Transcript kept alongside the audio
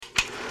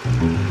Hello,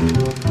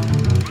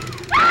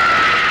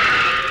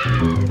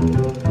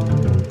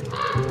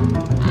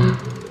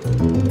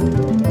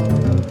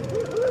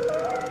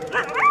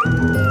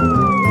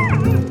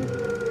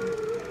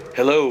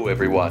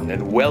 everyone,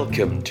 and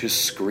welcome to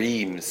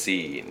Scream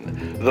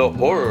Scene, the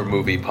horror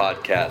movie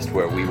podcast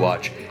where we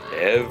watch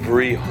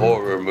every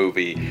horror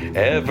movie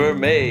ever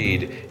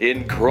made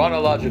in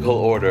chronological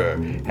order,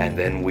 and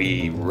then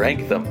we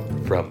rank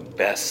them from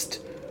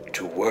best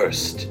to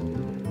worst.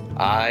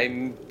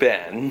 I'm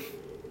Ben.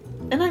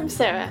 And I'm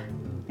Sarah.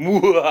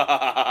 It's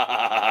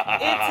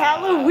It's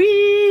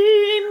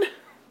Halloween!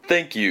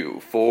 Thank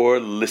you for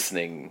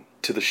listening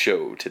to the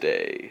show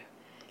today.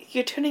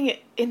 You're turning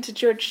it into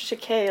George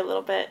Takei a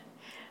little bit.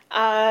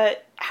 How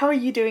are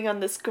you doing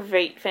on this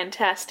great,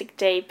 fantastic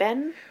day,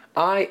 Ben?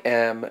 I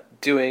am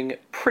doing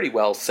pretty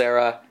well,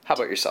 Sarah. How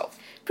about yourself?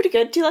 Pretty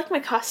good. Do you like my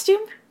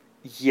costume?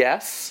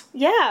 Yes.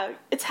 Yeah,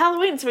 it's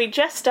Halloween, so we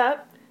dressed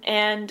up,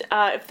 and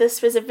if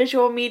this was a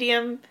visual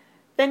medium,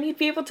 then you'd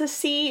be able to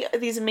see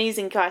these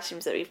amazing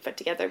costumes that we've put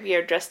together. We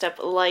are dressed up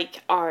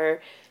like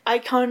our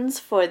icons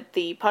for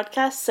the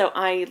podcast, so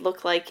I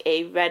look like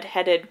a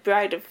red-headed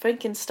bride of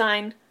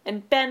Frankenstein,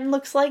 and Ben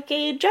looks like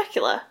a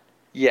Dracula.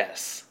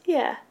 Yes.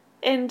 Yeah.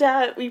 And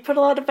we put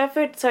a lot of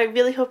effort, so I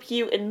really hope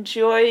you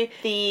enjoy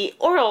the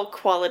oral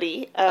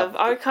quality of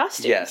our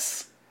costumes.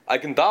 Yes. I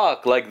can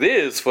talk like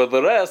this for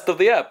the rest of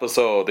the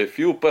episode if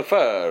you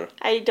prefer.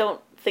 I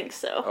don't think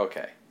so.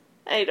 Okay.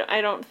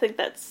 I don't think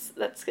that's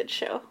good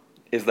show.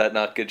 Is that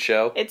not good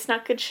show? It's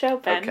not good show,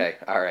 Ben. Okay,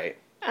 alright.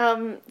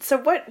 So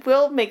what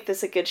will make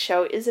this a good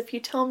show is if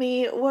you tell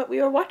me what we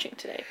are watching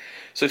today.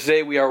 So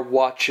today we are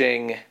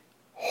watching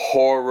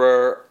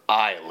Horror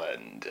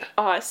Island.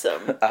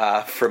 Awesome.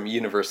 From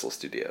Universal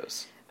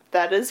Studios.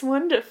 That is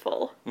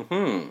wonderful.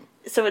 Mm-hmm.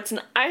 So it's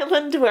an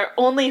island where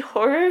only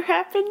horror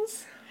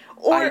happens?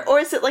 Or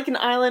is it like an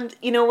island,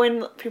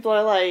 when people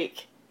are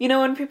like,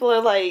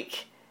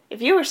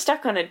 if you were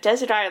stuck on a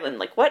desert island,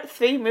 like what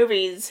 3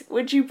 movies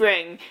would you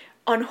bring?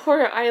 On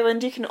Horror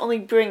Island, you can only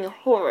bring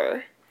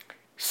horror.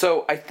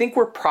 So I think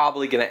we're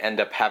probably going to end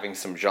up having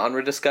some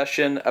genre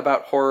discussion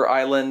about Horror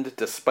Island,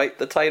 despite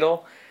the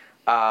title.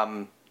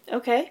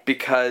 Okay.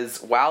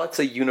 Because while it's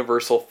a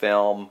Universal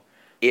film,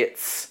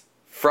 it's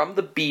from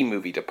the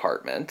B-movie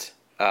department,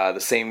 the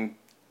same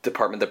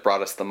department that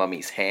brought us The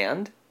Mummy's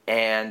Hand,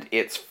 and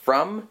it's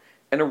from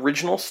an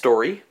original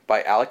story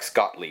by Alex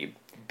Gottlieb,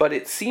 but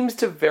it seems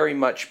to very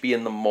much be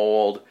in the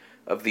mold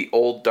of the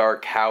old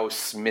dark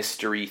house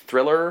mystery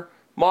thriller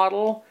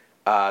model.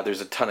 There's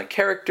a ton of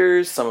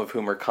characters, some of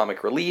whom are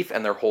comic relief,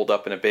 and they're holed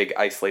up in a big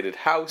isolated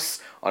house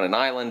on an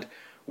island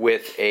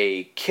with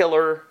a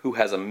killer who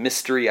has a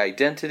mystery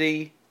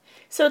identity.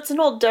 So it's an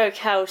old dark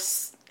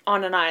house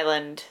on an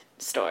island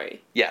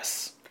story.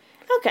 Yes.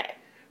 Okay.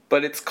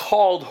 But it's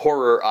called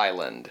Horror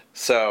Island,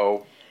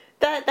 so...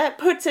 That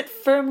puts it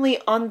firmly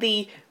on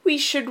the we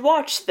should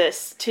watch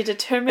this to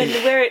determine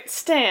where it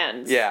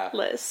stands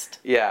list.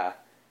 Yeah.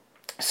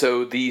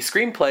 So the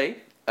screenplay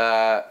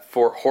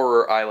for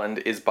Horror Island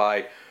is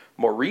by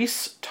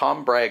Maurice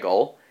Tom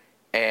Bragel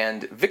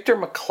and Victor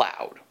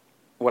McLeod.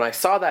 When I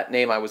saw that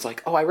name, I was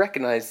like, oh, I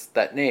recognize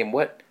that name.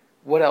 What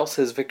else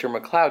has Victor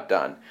McLeod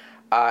done?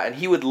 And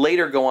he would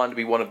later go on to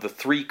be one of the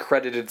 3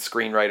 credited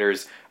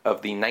screenwriters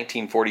of the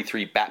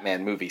 1943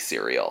 Batman movie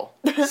serial.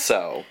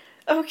 So...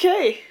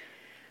 Okay.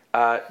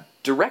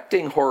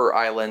 Directing Horror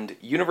Island,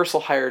 Universal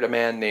hired a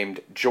man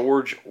named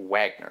George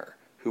Wagner,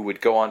 who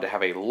would go on to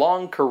have a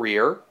long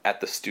career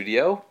at the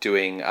studio,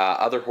 doing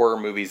other horror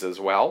movies as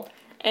well.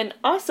 And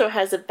also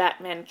has a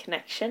Batman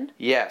connection.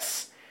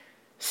 Yes.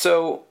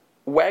 So,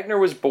 Wagner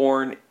was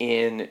born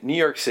in New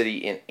York City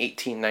in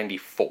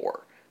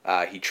 1894.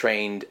 He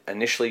trained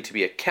initially to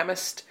be a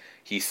chemist,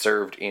 he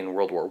served in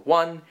World War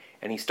I,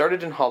 and he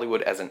started in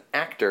Hollywood as an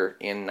actor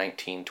in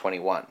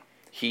 1921.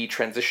 He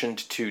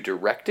transitioned to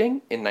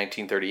directing in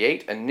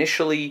 1938,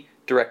 initially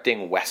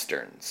directing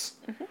westerns.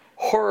 Mm-hmm.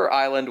 Horror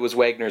Island was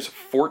Wagner's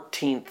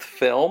 14th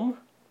film.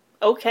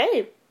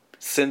 Okay.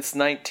 Since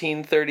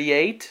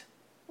 1938.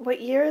 What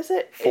year is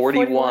it?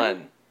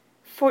 41.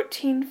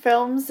 14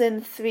 films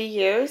in 3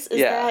 years?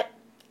 Is that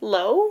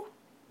low?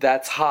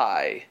 That's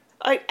high.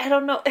 I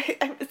don't know.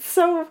 It's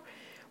so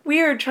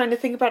weird trying to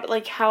think about it,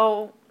 like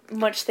how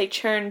much they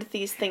churned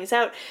these things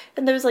out.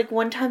 And there was like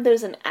one time there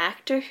was an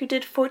actor who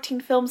did 14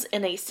 films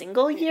in a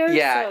single year.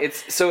 Yeah,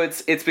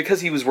 it's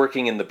because he was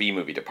working in the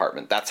B-movie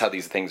department. That's how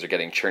these things are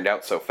getting churned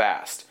out so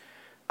fast.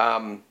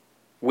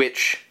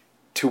 Which,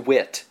 to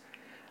wit,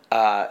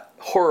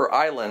 Horror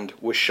Island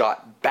was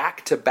shot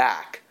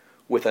back-to-back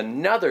with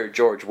another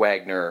George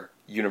Wagner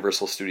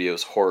Universal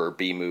Studios horror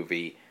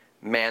B-movie,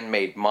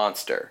 Man-Made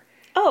Monster.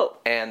 Oh.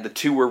 And the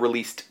 2 were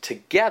released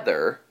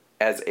together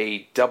as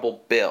a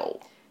double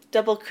bill.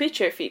 Double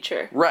creature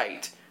feature.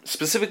 Right.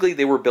 Specifically,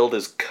 they were billed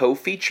as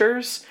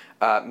co-features,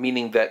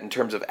 meaning that in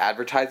terms of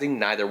advertising,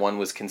 neither one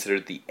was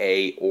considered the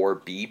A or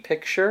B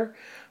picture.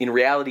 In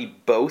reality,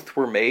 both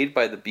were made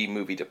by the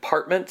B-movie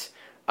department,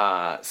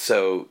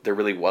 so there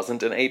really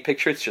wasn't an A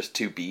picture, it's just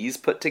 2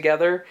 Bs put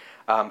together.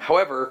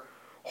 However,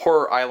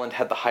 Horror Island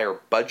had the higher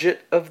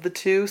budget of the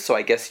two, so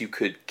I guess you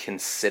could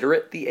consider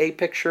it the A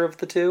picture of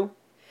the two.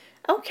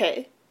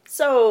 Okay,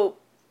 so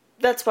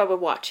that's why we're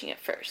watching it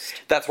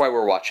first. That's why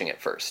we're watching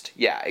it first.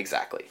 Yeah,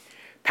 exactly.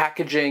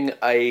 Packaging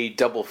a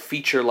double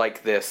feature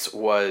like this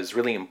was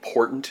really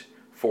important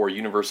for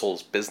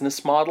Universal's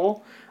business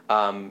model,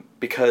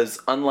 because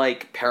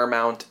unlike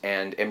Paramount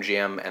and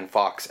MGM and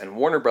Fox and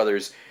Warner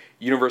Brothers,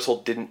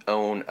 Universal didn't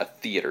own a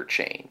theater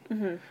chain.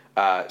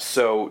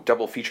 So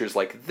double features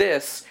like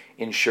this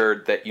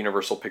ensured that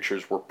Universal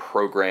Pictures were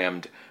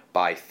programmed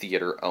by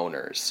theater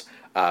owners.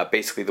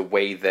 Basically, the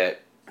way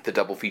that the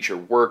double feature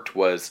worked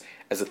was,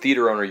 as a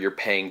theater owner, you're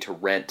paying to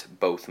rent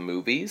both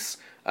movies,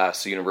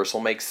 so Universal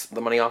makes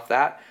the money off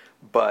that,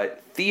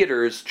 but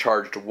theaters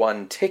charged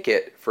one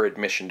ticket for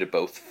admission to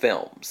both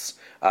films,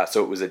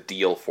 so it was a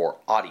deal for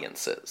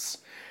audiences.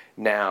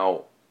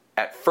 Now,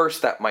 at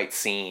first that might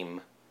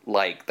seem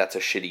like that's a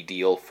shitty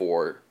deal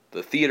for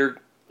the theater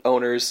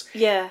owners.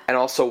 Yeah. And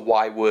also,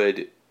 why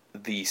would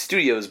the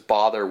studios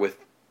bother with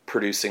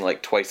producing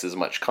like twice as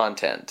much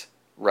content,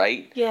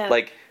 right? Yeah.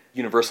 Like,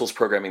 Universal's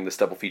programming this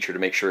double feature to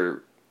make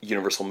sure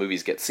Universal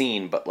movies get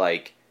seen, but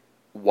like,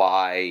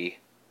 why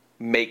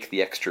make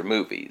the extra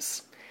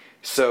movies?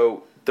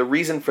 So the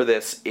reason for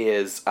this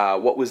is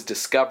what was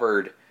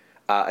discovered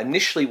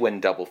initially when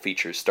double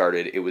features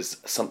started. It was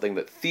something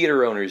that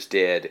theater owners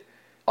did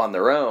on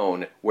their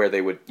own, where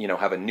they would,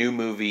 have a new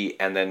movie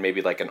and then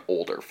maybe like an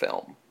older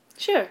film.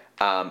 Sure.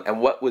 And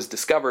what was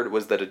discovered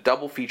was that a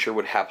double feature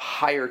would have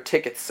higher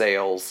ticket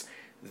sales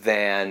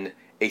than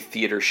a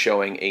theater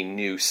showing a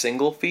new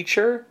single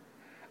feature.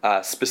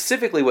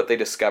 Specifically, what they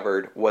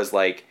discovered was,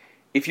 like,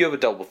 if you have a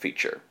double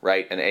feature,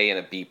 right, an A and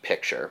a B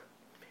picture,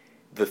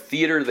 the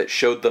theater that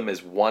showed them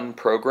as one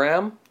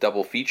program,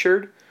 double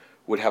featured,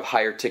 would have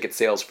higher ticket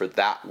sales for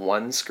that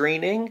one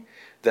screening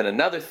than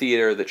another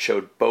theater that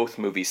showed both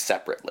movies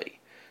separately.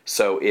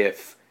 So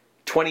if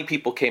 20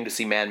 people came to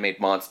see Man-Made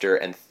Monster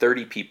and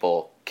 30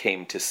 people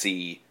came to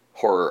see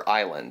Horror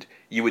Island,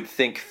 you would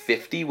think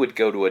 50 would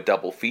go to a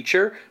double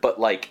feature, but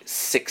like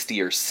 60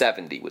 or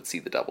 70 would see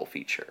the double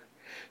feature.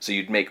 So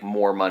you'd make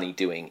more money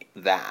doing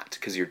that,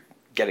 because you're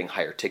getting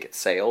higher ticket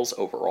sales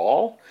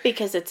overall.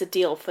 Because it's a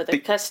deal for the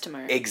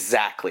customer.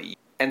 Exactly.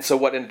 And so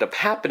what ended up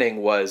happening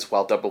was,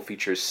 while double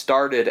features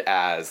started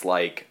as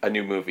like a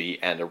new movie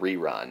and a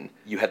rerun,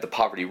 you had the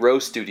Poverty Row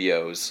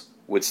Studios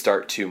would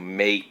start to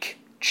make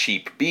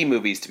cheap B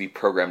movies to be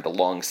programmed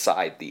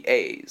alongside the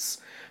A's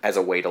as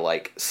a way to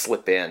like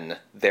slip in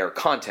their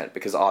content,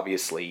 because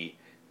obviously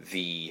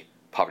the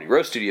Poverty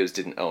Row Studios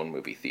didn't own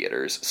movie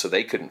theaters, so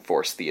they couldn't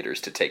force theaters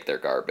to take their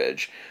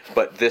garbage.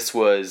 But this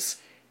was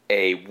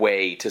a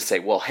way to say,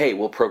 well, hey,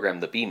 we'll program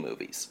the B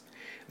movies.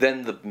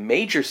 Then the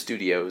major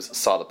studios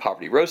saw the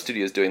Poverty Row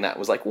Studios doing that and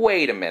was like,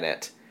 wait a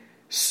minute,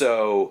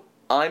 so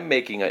I'm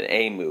making an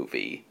A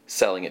movie,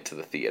 selling it to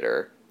the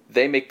theater,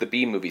 they make the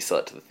B movie, sell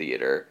it to the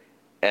theater,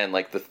 and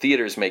like the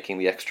theater's making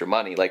the extra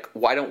money. Like,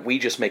 why don't we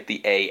just make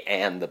the A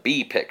and the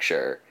B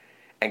picture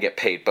and get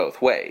paid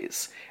both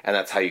ways? And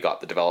that's how you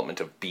got the development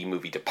of B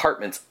movie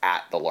departments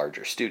at the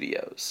larger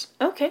studios.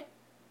 Okay.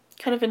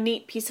 Kind of a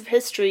neat piece of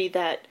history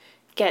that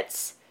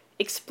gets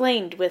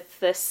explained with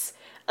this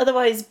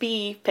otherwise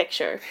B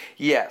picture.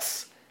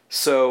 Yes.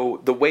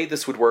 So the way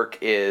this would work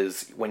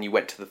is, when you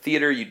went to the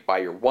theater, you'd buy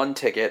your one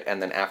ticket,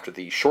 and then after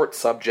the short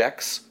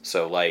subjects,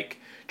 so like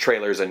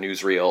trailers, a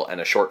newsreel,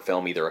 and a short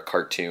film, either a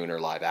cartoon or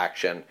live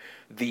action,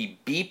 the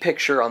B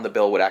picture on the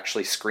bill would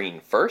actually screen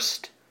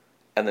first,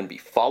 and then be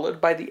followed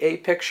by the A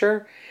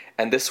picture.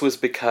 And this was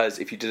because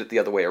if you did it the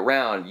other way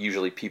around,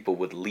 usually people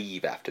would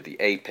leave after the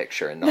A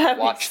picture and not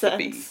watch the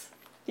B.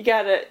 You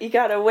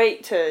gotta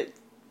wait to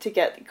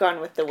get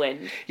Gone with the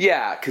Wind.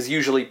 Yeah, because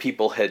usually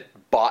people had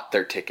bought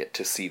their ticket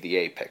to see the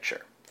A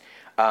picture.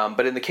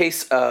 But in the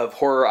case of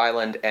Horror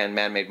Island and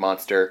Man-Made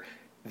Monster,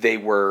 they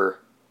were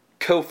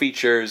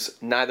co-features.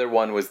 Neither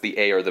one was the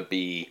A or the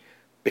B,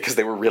 because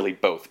they were really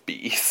both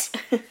Bs.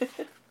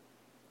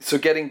 So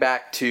getting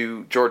back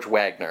to George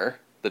Wagner,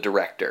 the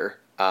director,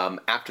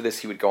 after this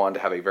he would go on to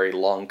have a very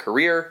long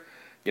career.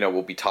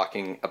 We'll be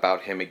talking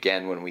about him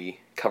again when we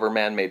cover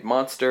Man-Made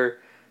Monster.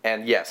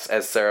 And yes,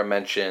 as Sarah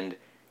mentioned,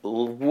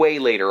 way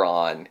later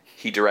on,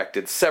 he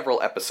directed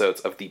several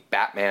episodes of the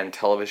Batman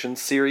television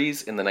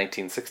series in the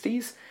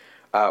 1960s,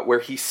 where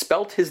he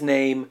spelt his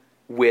name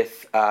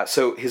with,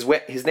 so his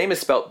name is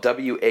spelt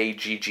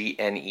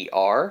Waggner,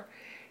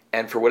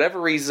 and for whatever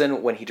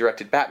reason, when he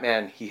directed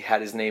Batman, he had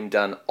his name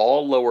done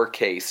all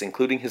lowercase,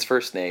 including his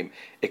first name,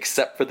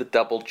 except for the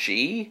double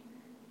G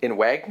in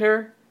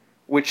Wagner,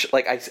 which,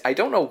 like, I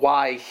don't know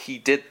why he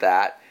did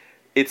that.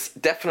 It's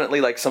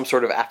definitely like some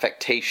sort of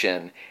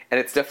affectation, and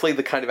it's definitely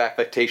the kind of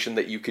affectation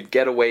that you could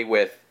get away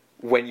with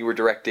when you were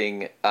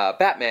directing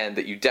Batman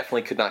that you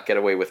definitely could not get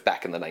away with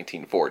back in the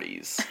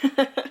 1940s.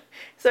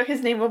 So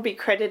his name will be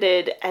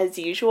credited as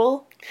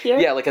usual here?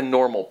 Yeah, like a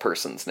normal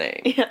person's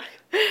name. Yeah.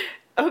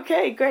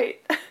 Okay,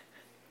 great.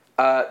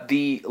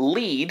 The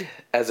lead,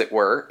 as it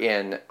were,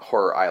 in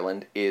Horror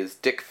Island is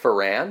Dick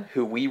Foran,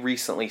 who we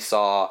recently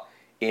saw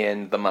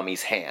in The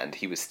Mummy's Hand.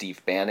 He was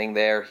Steve Banning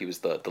there. He was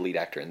the lead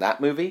actor in that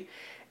movie.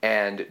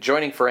 And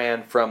joining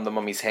Ferrand from The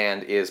Mummy's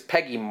Hand is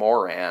Peggy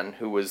Moran,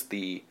 who was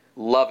the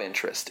love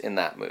interest in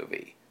that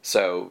movie.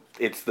 So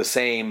it's the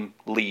same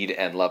lead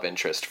and love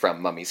interest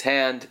from Mummy's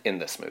Hand in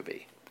this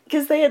movie.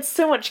 Because they had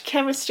so much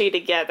chemistry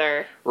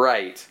together.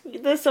 Right.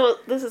 This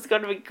is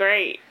going to be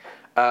great.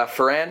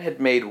 Ferrand had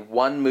made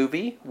one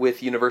movie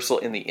with Universal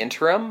in the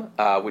interim,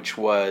 which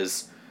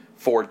was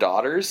Four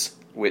Daughters,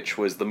 which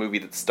was the movie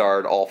that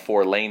starred all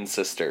four Lane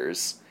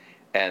sisters,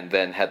 and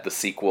then had the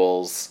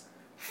sequels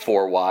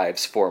Four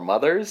Wives, Four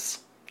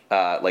Mothers,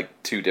 like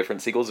two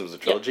different sequels. It was a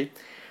trilogy.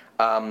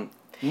 Yep.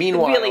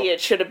 Meanwhile, really,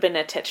 it should have been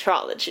a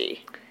tetralogy.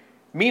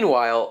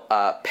 Meanwhile,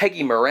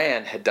 Peggy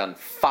Moran had done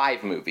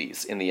 5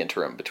 movies in the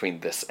interim between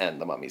this and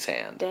The Mummy's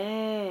Hand.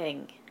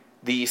 Dang.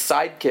 The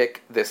sidekick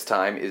this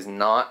time is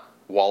not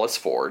Wallace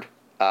Ford,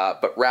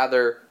 but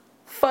rather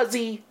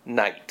Fuzzy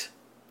Knight.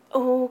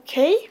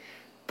 Okay.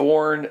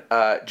 Born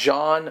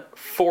John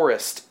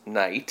Forrest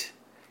Knight,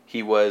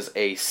 he was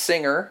a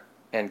singer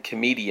and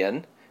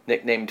comedian,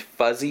 nicknamed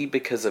Fuzzy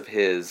because of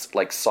his,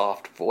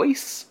 soft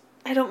voice.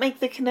 I don't make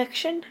the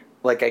connection.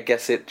 I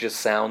guess it just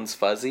sounds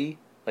fuzzy,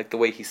 like the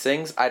way he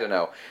sings. I don't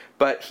know.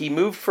 But he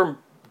moved from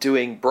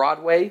doing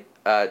Broadway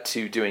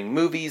to doing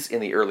movies in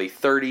the early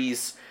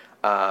 30s.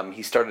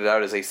 He started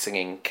out as a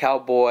singing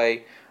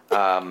cowboy,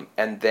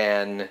 and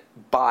then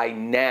by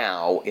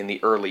now, in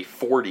the early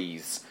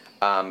 40s,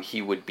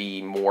 he would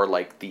be more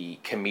like the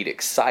comedic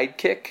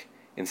sidekick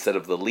instead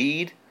of the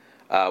lead,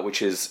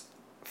 which is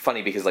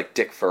funny because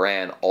Dick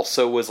Ferrand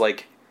also was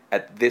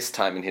at this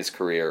time in his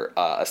career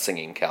a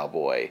singing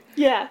cowboy.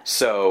 Yeah.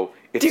 So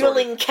it's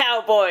dueling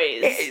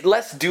cowboys.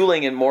 Less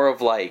dueling and more of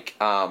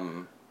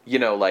the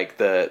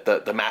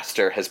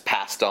master has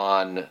passed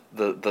on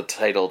the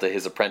title to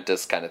his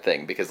apprentice kind of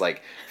thing, because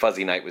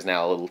Fuzzy Knight was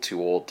now a little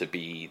too old to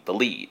be the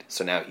lead,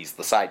 so now he's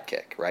the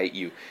sidekick, right?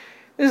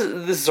 This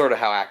is sort of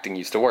how acting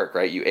used to work,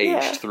 right? You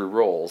aged through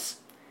roles.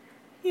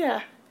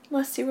 Yeah,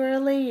 unless you were a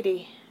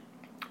lady.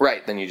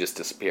 Right, then you just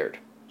disappeared.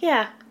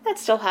 Yeah, that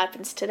still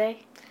happens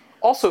today.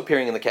 Also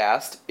appearing in the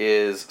cast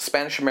is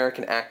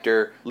Spanish-American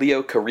actor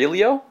Leo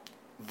Carrillo,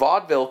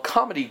 vaudeville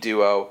comedy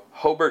duo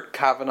Hobart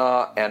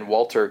Cavanaugh and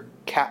Walter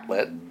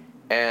Catlett,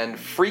 and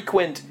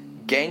frequent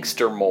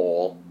gangster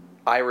mole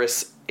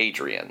Iris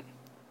Adrian.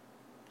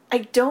 I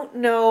don't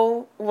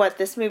know what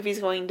this movie's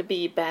going to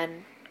be,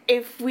 Ben.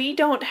 If we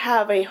don't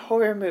have a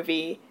horror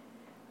movie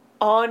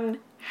on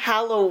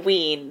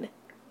Halloween,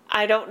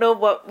 I don't know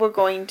what we're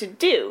going to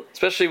do.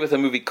 Especially with a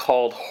movie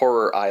called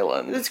Horror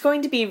Island. There's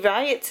going to be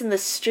riots in the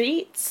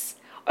streets.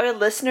 Our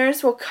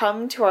listeners will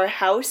come to our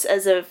house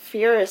as a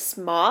furious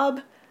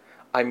mob.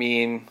 I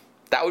mean,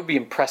 that would be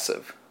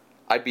impressive.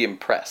 I'd be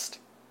impressed.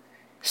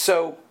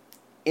 So,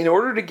 in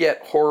order to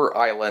get Horror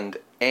Island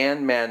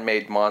and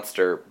Man-Made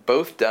Monster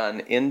both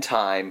done in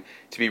time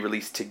to be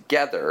released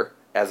together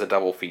as a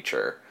double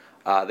feature,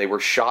 they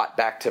were shot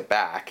back to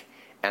back,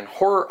 and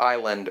Horror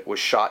Island was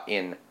shot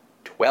in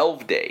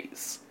 12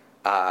 days,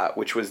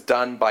 which was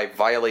done by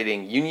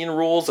violating union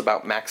rules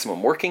about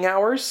maximum working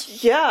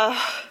hours.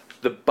 Yeah.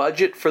 The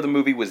budget for the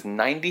movie was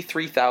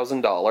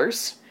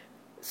 $93,000.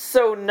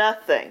 So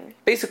nothing.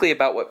 Basically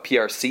about what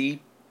PRC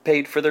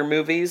paid for their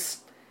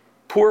movies.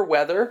 Poor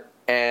weather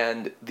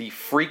and the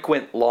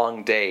frequent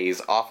long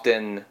days,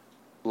 often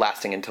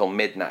lasting until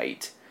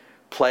midnight,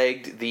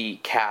 plagued the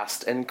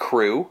cast and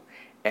crew,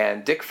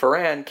 and Dick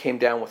Ferrand came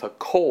down with a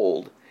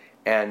cold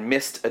and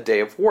missed a day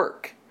of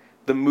work.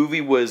 The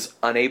movie was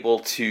unable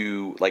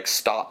to,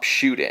 stop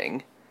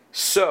shooting,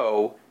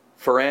 so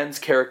Ferrand's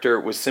character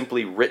was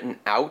simply written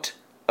out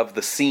of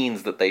the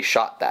scenes that they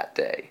shot that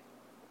day.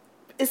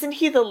 Isn't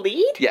he the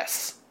lead?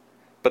 Yes.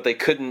 But they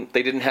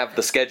didn't have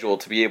the schedule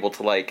to be able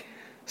to,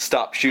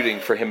 stop shooting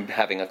for him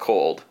having a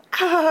cold.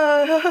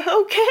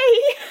 Okay.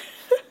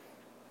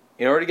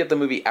 In order to get the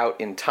movie out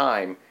in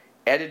time,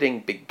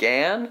 editing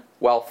began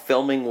while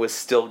filming was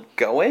still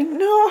going.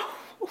 No.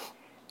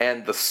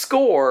 And the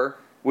score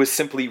was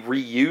simply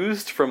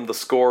reused from the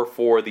score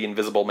for The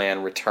Invisible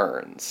Man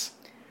Returns.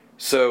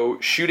 So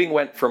shooting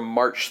went from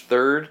March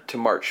 3rd to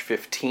March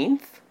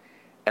 15th,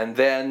 and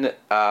then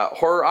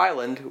Horror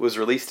Island was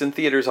released in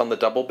theaters on the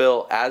double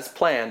bill as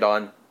planned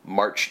on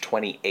March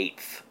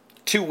 28th,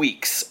 2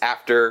 weeks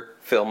after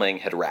filming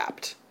had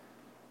wrapped.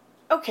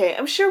 Okay,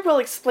 I'm sure we'll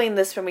explain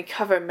this when we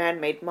cover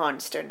Man-Made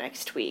Monster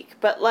next week,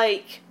 but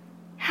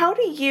how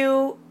do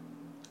you...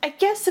 I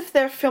guess if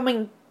they're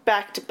filming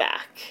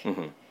back-to-back,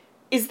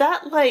 is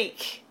that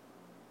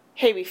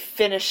hey, we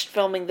finished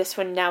filming this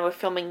one, now we're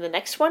filming the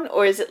next one?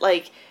 Or is it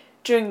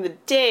during the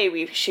day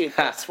we shoot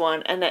this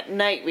one, and at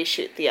night we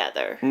shoot the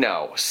other?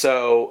 No,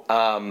 so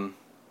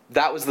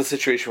that was the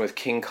situation with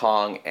King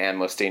Kong and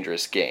Most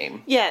Dangerous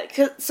Game. Yeah,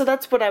 so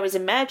that's what I was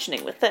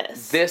imagining with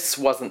this. This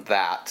wasn't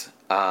that,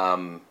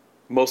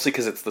 mostly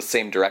because it's the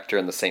same director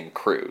and the same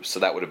crew, so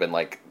that would have been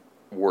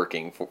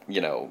working for,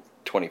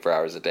 24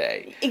 hours a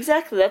day.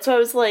 Exactly, that's why I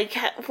was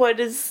what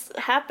is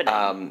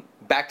happening?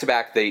 back to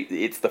back,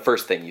 it's the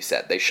first thing you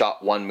said. They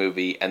shot one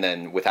movie, and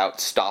then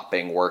without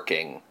stopping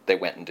working, they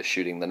went into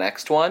shooting the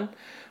next one.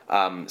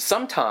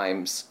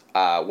 Sometimes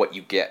what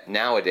you get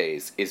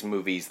nowadays is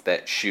movies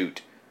that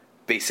shoot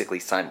basically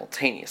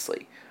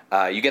simultaneously.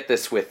 You get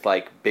this with,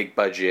 like,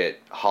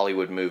 big-budget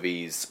Hollywood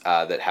movies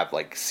that have,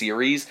 like,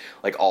 series.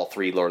 Like, all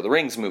 3 Lord of the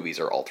Rings movies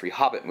or all 3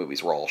 Hobbit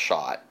movies were all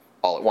shot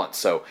all at once.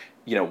 So,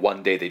 you know,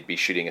 one day they'd be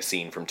shooting a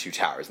scene from Two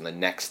Towers, and the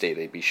next day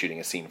they'd be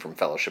shooting a scene from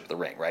Fellowship of the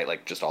Ring, right?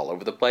 Like, just all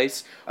over the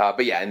place.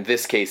 But yeah, in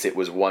this case, it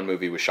was one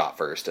movie was shot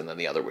first, and then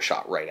the other was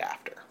shot right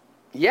after.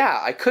 Yeah,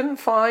 I couldn't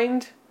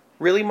find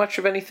really much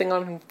of anything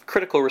on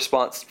critical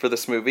response for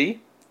this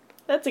movie.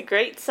 That's a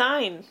great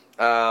sign.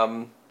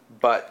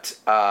 But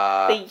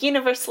they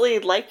universally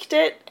liked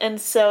it, and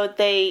so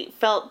they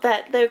felt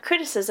that their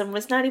criticism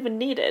was not even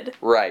needed.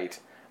 Right.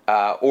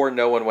 Or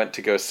no one went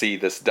to go see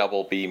this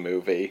double B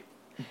movie.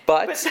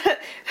 But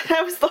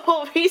that was the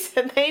whole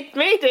reason they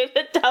made it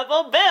a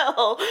double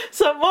bill,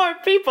 so more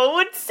people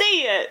would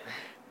see it.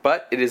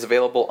 But it is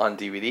available on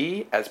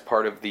DVD as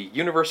part of the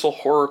Universal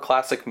Horror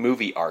Classic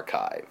Movie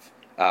Archive,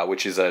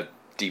 which is a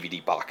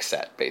DVD box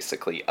set,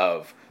 basically,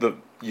 of the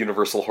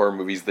Universal horror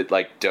movies that,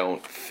 like,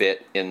 don't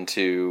fit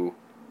into,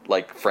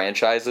 like,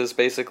 franchises,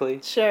 basically.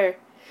 Sure.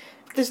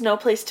 There's no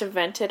place to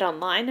rent it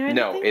online or anything?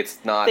 No, it's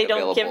not They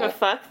available. don't give a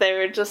fuck. They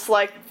were just,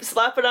 like,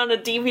 slap it on a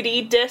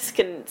DVD disc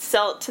and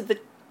sell it to the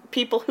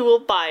people who will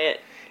buy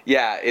it.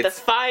 Yeah, it's...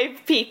 The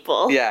 5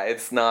 people. Yeah,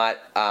 it's not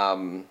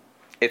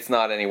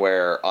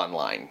anywhere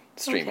online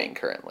streaming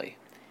currently.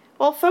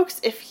 Well, folks,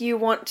 if you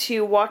want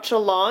to watch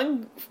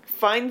along,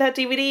 find that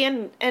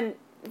DVD and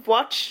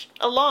watch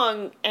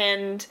along,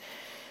 and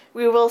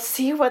we will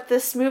see what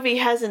this movie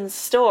has in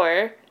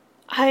store.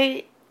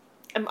 I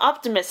am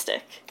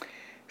optimistic.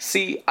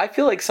 See, I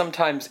feel like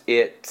sometimes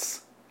it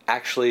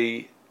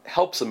actually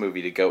helps a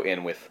movie to go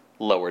in with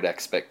lowered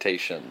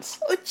expectations.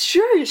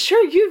 Sure,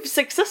 you've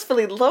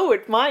successfully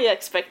lowered my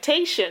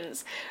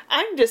expectations.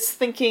 I'm just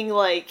thinking,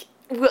 like,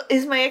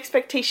 is my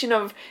expectation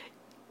of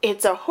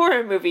it's a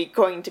horror movie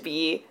going to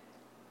be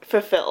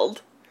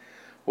fulfilled?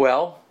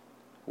 Well,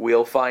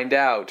 we'll find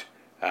out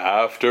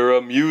after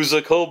a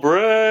musical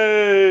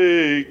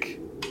break.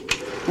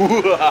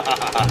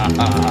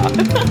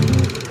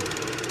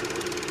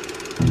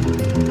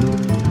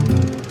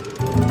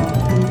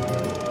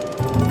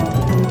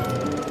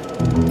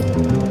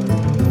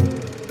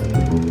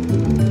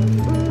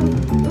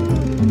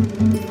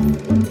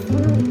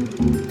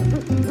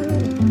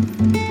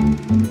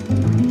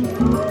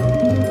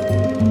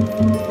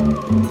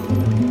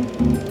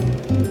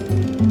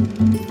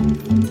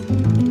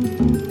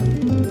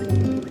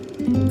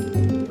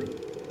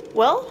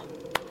 Well,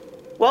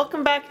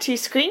 welcome back to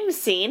Scream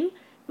Scene.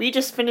 We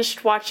just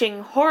finished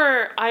watching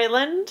Horror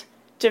Island,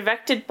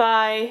 directed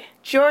by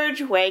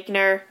George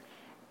Wagner,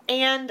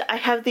 and I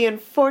have the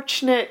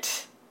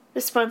unfortunate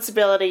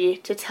responsibility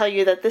to tell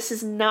you that this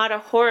is not a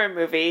horror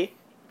movie.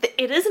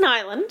 It is an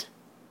island,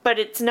 but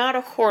it's not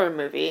a horror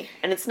movie,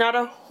 and it's not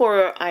a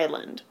horror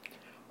island.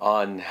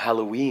 On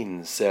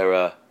Halloween,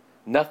 Sarah,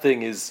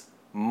 nothing is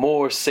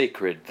more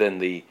sacred than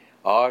the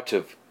art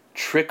of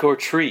trick or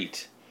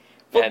treat.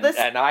 Well,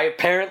 and I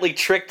apparently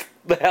tricked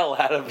the hell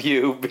out of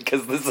you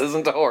because this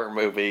isn't a horror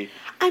movie.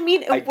 I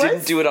mean, I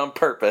didn't do it on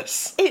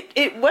purpose.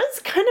 It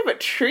was kind of a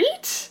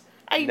treat.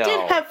 I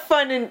did have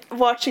fun in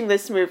watching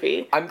this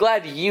movie. I'm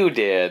glad you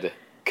did,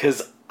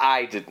 because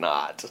I did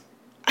not.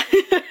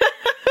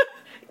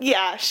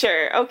 Yeah,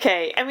 sure,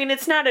 okay. I mean,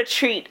 it's not a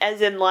treat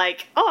as in,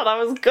 like, oh, that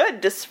was good,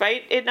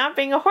 despite it not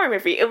being a horror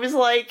movie. It was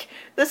like,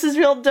 this is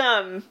real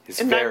dumb. It's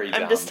very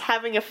dumb. I'm just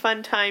having a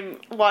fun time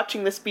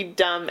watching this be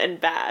dumb and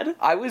bad.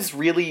 I was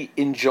really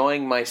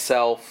enjoying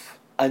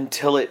myself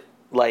until it,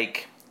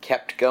 like,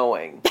 kept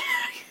going.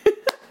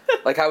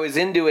 Like, I was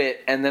into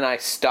it, and then I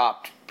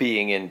stopped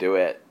being into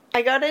it.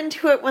 I got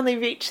into it when they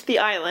reached the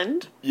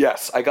island.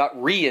 Yes, I got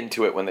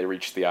into it when they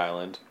reached the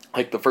island.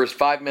 Like, the first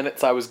 5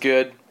 minutes I was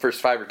good, first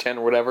 5 or 10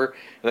 or whatever, and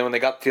then when they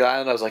got to the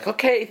island I was like,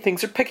 okay,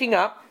 things are picking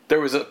up. There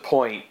was a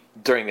point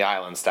during the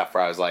island stuff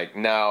where I was like,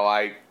 no,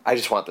 I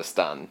just want this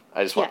done.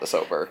 I just want this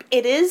over.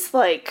 It is,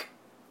 like,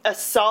 a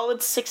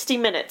solid 60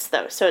 minutes,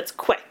 though, so it's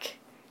quick.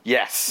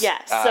 Yes.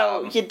 Yeah,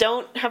 so you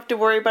don't have to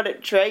worry about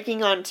it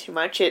dragging on too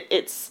much.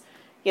 It's,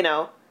 you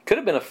know... Could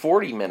have been a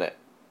 40-minute.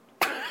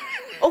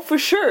 Oh, for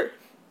sure.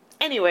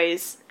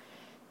 Anyways,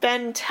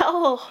 Ben,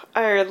 tell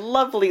our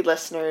lovely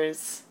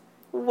listeners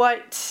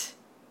what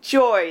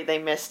joy they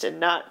missed in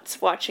not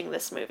watching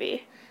this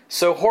movie.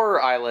 So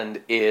Horror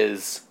Island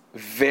is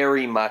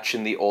very much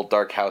in the old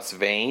Dark House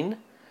vein,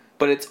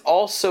 but it's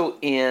also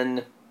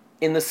in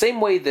the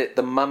same way that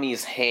The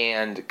Mummy's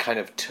Hand kind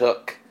of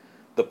took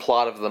the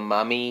plot of The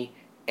Mummy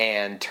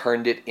and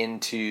turned it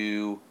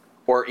into,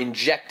 or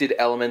injected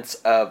elements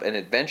of an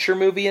adventure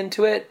movie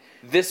into it.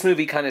 This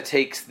movie kind of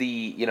takes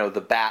the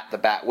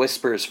Bat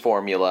Whispers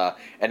formula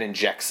and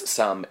injects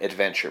some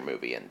adventure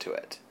movie into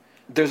it.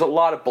 There's a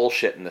lot of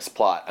bullshit in this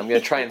plot. I'm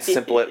going to try and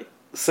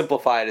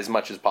simplify it as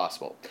much as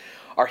possible.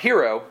 Our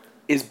hero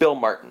is Bill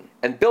Martin,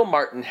 and Bill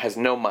Martin has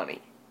no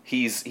money.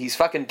 He's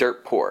fucking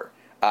dirt poor.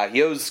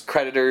 He owes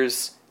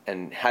creditors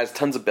and has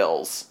tons of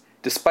bills,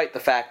 despite the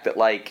fact that,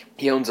 like,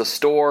 he owns a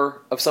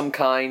store of some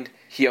kind,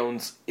 he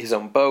owns his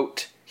own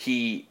boat,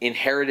 he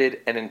inherited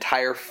an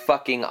entire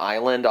fucking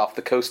island off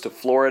the coast of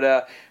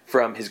Florida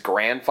from his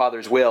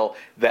grandfather's will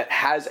that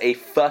has a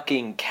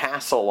fucking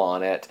castle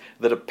on it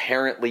that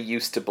apparently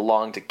used to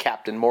belong to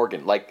Captain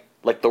Morgan, like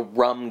the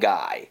rum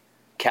guy,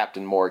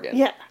 Captain Morgan.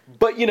 Yeah.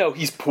 But, you know,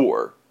 he's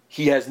poor.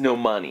 He has no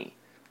money.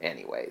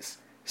 Anyways.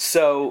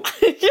 So...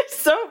 You're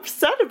so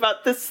upset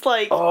about this,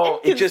 like,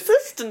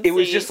 inconsistency. It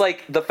was just,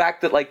 like, the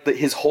fact that, like,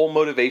 his whole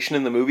motivation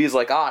in the movie is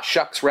like,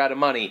 shucks, we're out of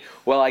money.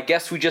 Well, I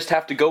guess we just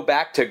have to go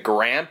back to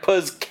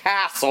Grandpa's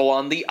castle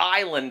on the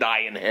island I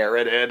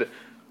inherited.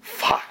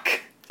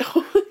 Fuck.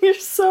 You're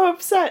so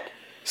upset.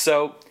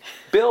 So,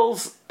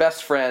 Bill's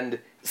best friend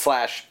 /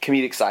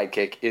 comedic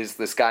sidekick is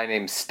this guy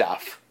named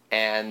Stuff.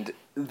 And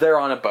they're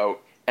on a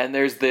boat. And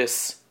there's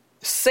this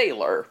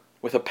sailor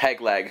with a peg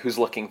leg who's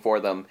looking for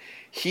them.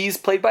 He's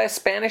played by a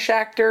Spanish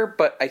actor,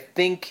 but I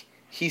think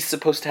he's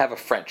supposed to have a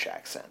French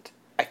accent.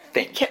 I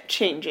think. It kept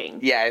changing.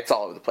 Yeah, it's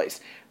all over the place.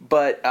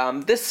 But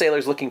this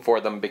sailor's looking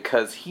for them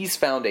because he's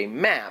found a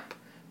map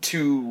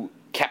to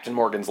Captain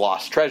Morgan's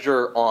lost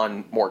treasure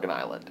on Morgan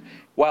Island.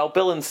 While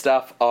Bill and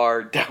Stuff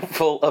are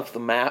doubtful of the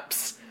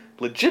map's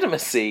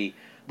legitimacy,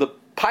 the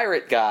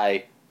pirate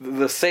guy,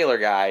 the sailor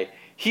guy,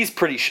 he's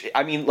pretty...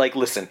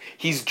 listen,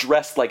 he's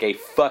dressed like a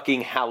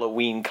fucking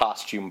Halloween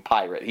costume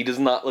pirate. He does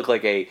not look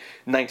like a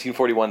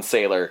 1941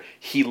 sailor.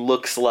 He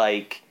looks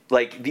like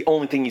the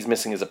only thing he's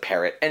missing is a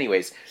parrot.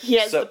 Anyways. He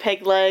has the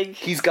peg leg.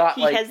 He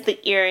has the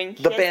earring.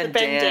 The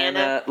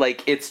bandana.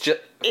 Like, it's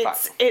just...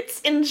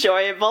 It's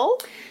enjoyable.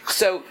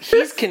 So,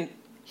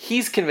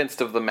 he's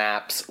convinced of the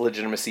map's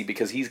legitimacy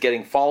because he's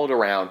getting followed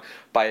around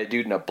by a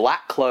dude in a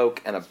black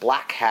cloak and a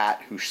black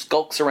hat who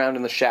skulks around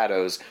in the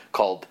shadows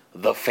called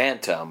the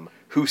Phantom,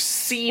 who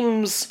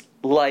seems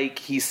like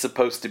he's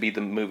supposed to be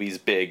the movie's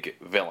big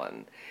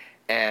villain.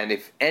 And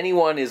if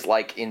anyone is,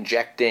 like,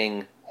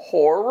 injecting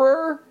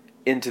horror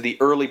into the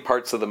early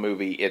parts of the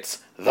movie,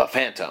 it's the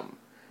Phantom.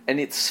 And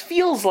it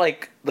feels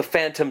like the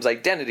Phantom's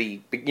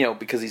identity, you know,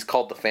 because he's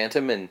called the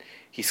Phantom and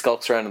he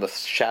skulks around in the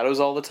shadows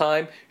all the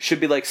time, should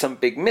be like some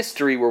big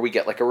mystery where we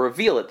get like a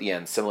reveal at the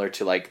end, similar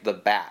to like the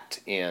Bat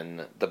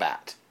in The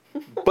Bat.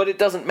 But it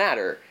doesn't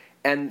matter.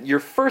 And your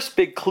first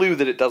big clue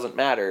that it doesn't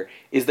matter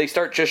is they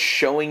start just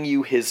showing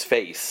you his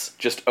face,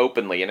 just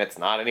openly, and it's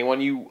not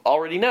anyone you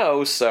already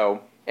know,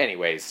 so...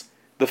 Anyways,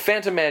 the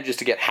Phantom manages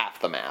to get half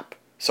the map,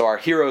 so our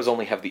heroes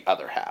only have the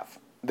other half.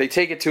 They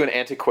take it to an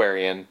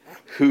antiquarian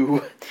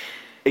who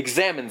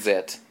examines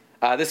it.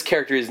 This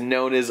character is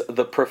known as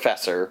the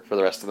Professor for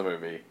the rest of the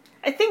movie.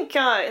 I think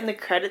in the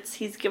credits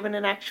he's given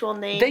an actual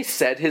name. They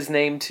said his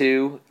name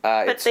too.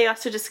 But they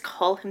also just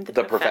call him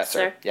the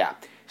Professor. Yeah.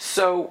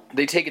 So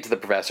they take it to the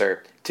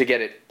Professor to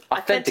get it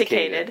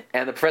authenticated.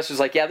 And the Professor's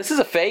like, yeah, this is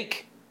a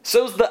fake.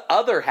 So's the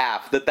other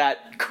half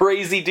that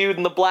crazy dude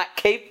in the black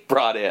cape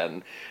brought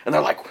in. And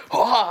they're like,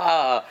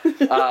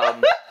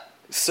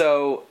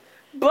 so...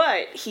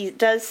 But he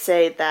does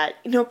say that,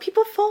 you know,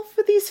 people fall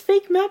for these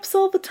fake maps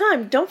all the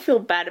time. Don't feel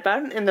bad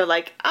about it. And they're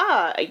like,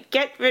 a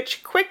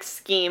get-rich-quick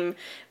scheme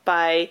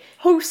by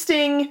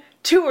hosting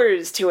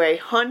tours to a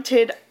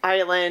haunted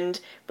island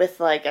with,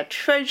 like, a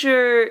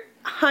treasure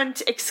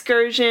hunt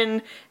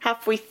excursion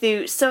halfway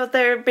through. So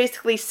they're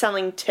basically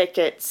selling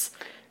tickets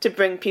to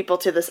bring people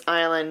to this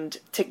island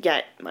to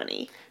get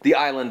money. The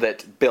island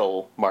that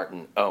Bill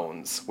Martin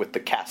owns with the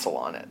castle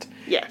on it.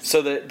 Yes.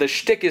 So the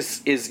shtick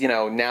is, you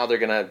know, now they're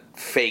going to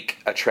fake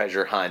a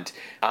treasure hunt.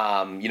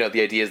 You know,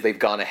 the idea is they've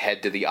gone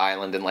ahead to the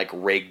island and, like,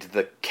 rigged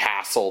the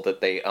castle that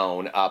they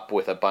own up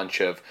with a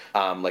bunch of,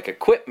 like,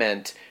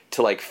 equipment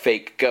to, like,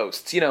 fake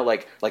ghosts. You know,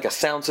 like a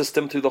sound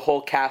system through the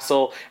whole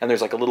castle, and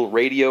there's, like, a little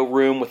radio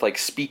room with, like,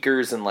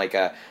 speakers and, like,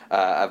 a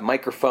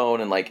microphone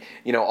and, like,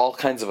 you know, all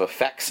kinds of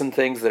effects and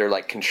things that are,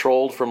 like,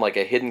 controlled from, like,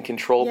 a hidden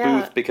control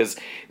booth, because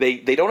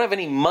they don't have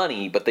any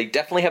money, but they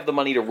definitely have the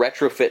money to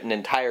retrofit an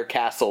entire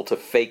castle to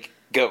fake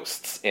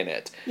ghosts in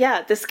it.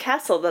 Yeah, this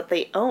castle that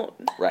they own.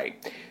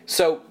 Right.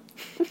 So...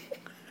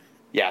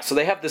 yeah, so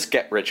they have this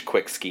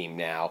get-rich-quick scheme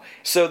now.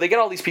 So they get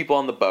all these people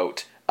on the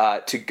boat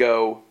to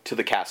go to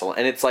the castle,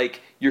 and it's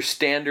like your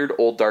standard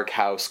old dark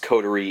house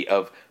coterie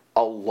of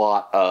a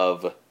lot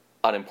of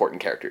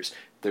unimportant characters.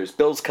 There's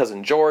Bill's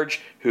cousin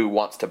George, who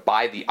wants to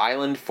buy the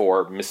island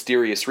for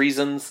mysterious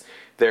reasons.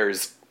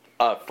 There's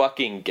a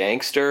fucking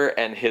gangster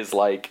and his,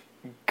 like,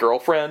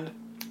 girlfriend.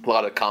 A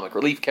lot of comic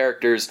relief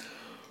characters.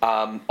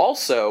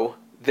 Also,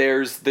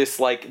 there's this,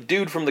 like,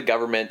 dude from the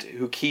government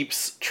who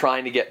keeps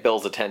trying to get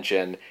Bill's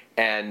attention,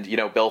 and, you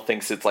know, Bill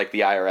thinks it's, like, the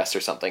IRS or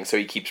something, so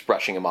he keeps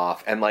brushing him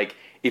off. And, like,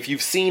 if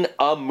you've seen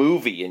a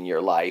movie in your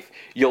life,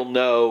 you'll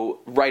know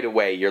right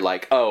away, you're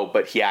like, oh,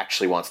 but he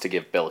actually wants to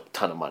give Bill a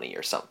ton of money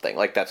or something.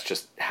 Like, that's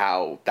just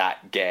how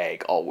that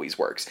gag always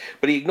works.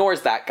 But he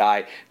ignores that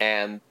guy,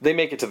 and they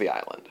make it to the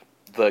island.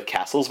 The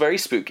castle's very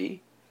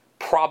spooky,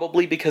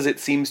 probably because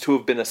it seems to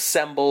have been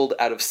assembled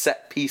out of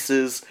set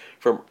pieces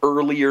from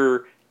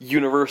earlier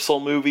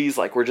Universal movies.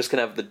 Like, we're just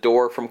gonna have the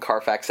door from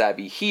Carfax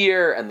Abbey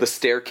here, and the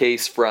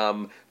staircase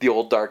from the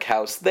old dark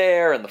house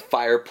there, and the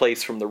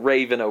fireplace from the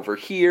Raven over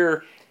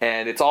here,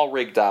 and it's all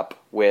rigged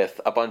up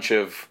with a bunch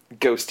of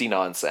ghosty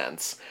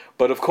nonsense.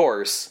 But of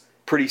course,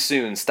 pretty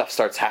soon stuff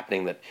starts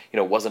happening that,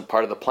 wasn't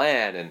part of the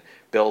plan, and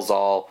Bill's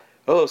all,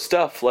 oh,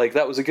 stuff, like,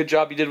 that was a good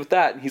job you did with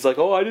that, and he's like,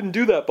 oh, I didn't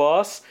do that,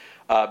 boss,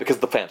 because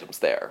the Phantom's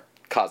there,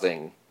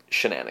 causing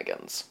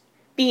shenanigans.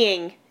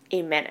 Being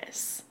a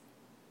menace.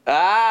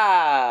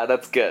 Ah,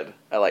 that's good.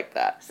 I like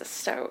that. It's a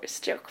Star Wars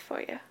joke for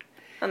you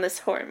on this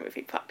horror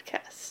movie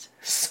podcast.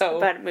 So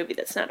about a movie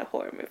that's not a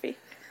horror movie.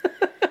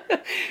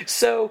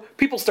 So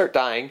people start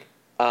dying.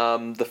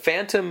 The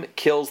Phantom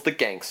kills the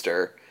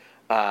gangster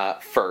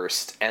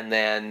first, and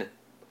then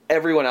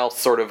everyone else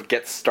sort of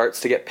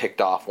starts to get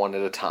picked off one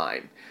at a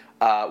time.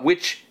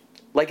 Which,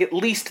 like, at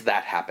least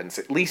that happens.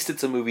 At least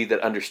it's a movie that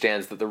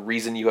understands that the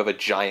reason you have a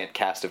giant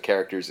cast of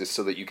characters is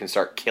so that you can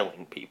start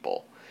killing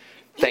people.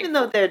 Even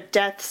though their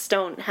deaths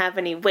don't have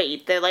any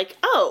weight, they're like,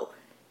 oh,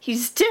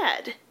 he's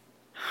dead.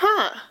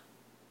 Huh.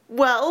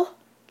 Well,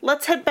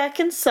 let's head back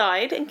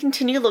inside and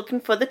continue looking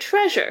for the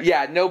treasure.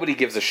 Yeah, nobody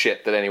gives a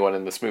shit that anyone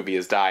in this movie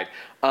has died.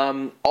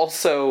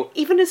 Also...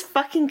 Even his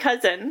fucking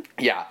cousin.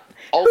 Yeah.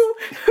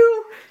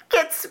 Who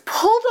gets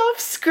pulled off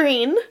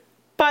screen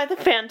by the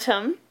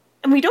Phantom,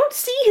 and we don't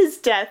see his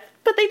death,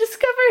 but they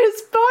discover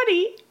his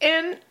body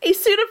in a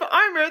suit of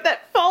armor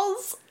that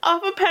falls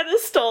off a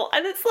pedestal,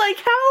 and it's like,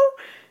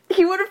 how...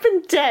 He would have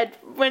been dead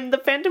when the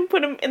Phantom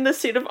put him in the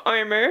suit of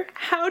armor.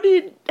 How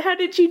did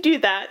you do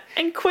that?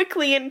 And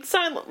quickly and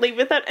silently,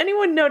 without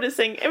anyone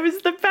noticing. It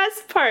was the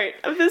best part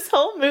of this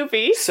whole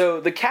movie.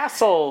 So the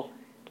castle,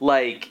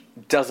 like,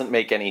 doesn't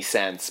make any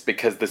sense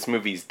because this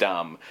movie's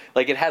dumb.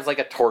 Like, it has, like,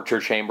 a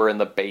torture chamber in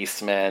the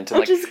basement. And,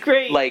 which is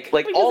great. Like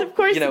because all, of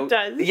course it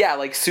does. Yeah,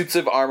 like suits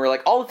of armor,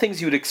 like all the things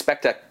you would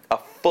expect a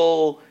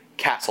full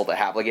castle to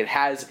have. Like, it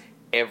has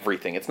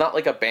everything. It's not,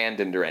 like,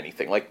 abandoned or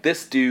anything. Like,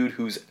 this dude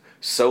who's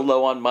so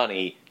low on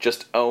money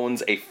just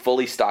owns a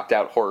fully stocked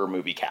out horror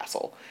movie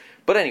castle.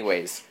 But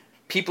anyways,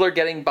 people are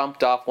getting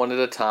bumped off one at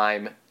a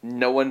time.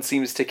 No one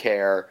seems to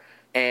care.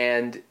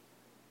 And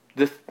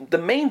the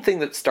main thing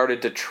that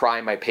started to try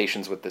my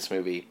patience with this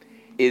movie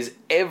is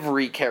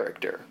every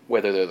character,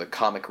 whether they're the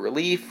comic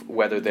relief,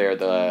 whether they're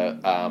the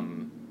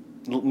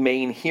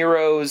main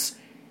heroes,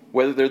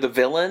 whether they're the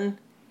villain,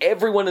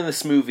 everyone in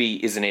this movie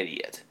is an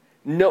idiot.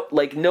 No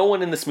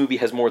one in this movie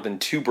has more than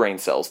 2 brain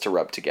cells to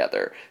rub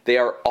together. They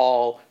are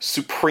all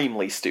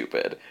supremely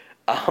stupid.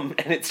 And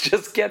it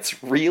just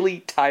gets really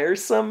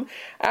tiresome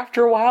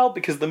after a while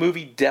because the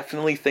movie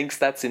definitely thinks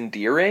that's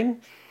endearing.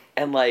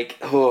 And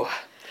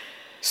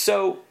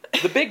So,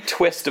 the big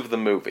twist of the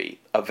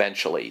movie,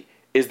 eventually,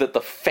 is that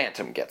the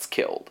Phantom gets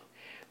killed.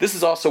 This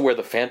is also where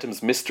the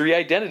Phantom's mystery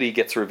identity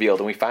gets revealed,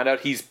 and we find out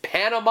he's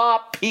Panama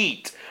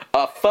Pete,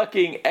 a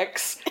fucking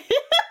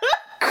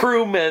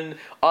crewman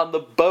on the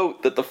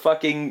boat that the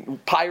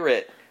fucking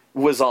pirate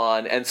was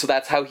on, and so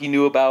that's how he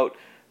knew about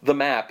the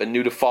map and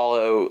knew to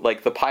follow,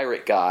 like, the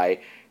pirate guy.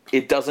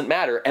 It doesn't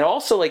matter. And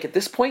also, like, at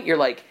this point, you're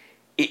like,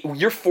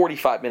 you're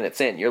 45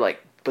 minutes in, you're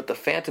like, but the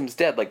Phantom's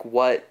dead, like,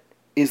 what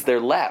is there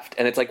left?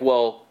 And it's like,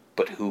 well,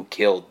 but who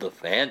killed the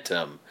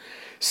Phantom?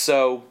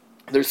 So,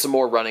 there's some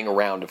more running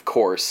around, of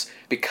course,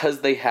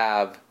 because they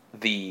have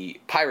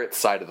the pirate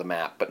side of the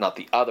map, but not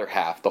the other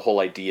half. The whole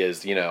idea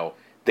is,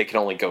 they can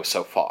only go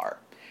so far.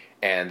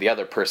 And the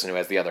other person who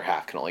has the other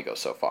half can only go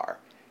so far.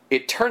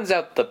 It turns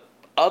out the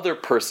other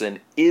person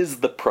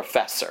is the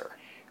professor,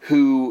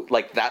 who,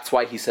 like, that's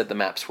why he said the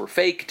maps were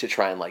fake, to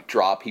try and, like,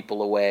 draw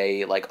people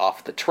away, like,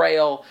 off the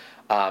trail.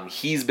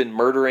 He's been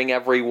murdering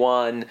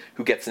everyone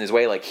who gets in his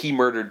way. Like, he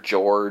murdered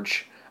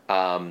George.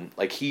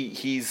 Like,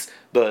 he's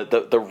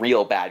the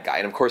real bad guy.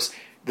 And, of course,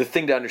 the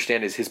thing to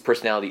understand is his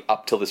personality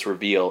up till this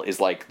reveal is,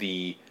 like,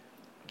 the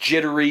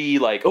jittery,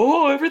 like,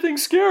 oh, everything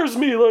scares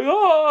me, like,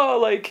 oh,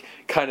 like,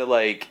 kind of,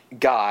 like,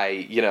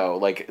 guy,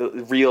 like,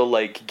 real,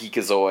 like,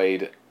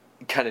 geekazoid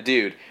kind of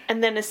dude.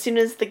 And then as soon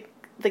as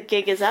the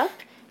gig is up,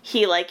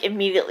 he, like,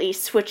 immediately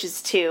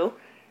switches to,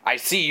 I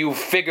see you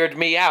figured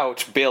me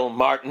out, Bill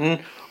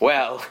Martin.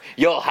 Well,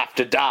 you'll have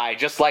to die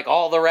just like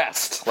all the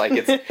rest. Like,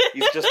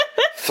 he's just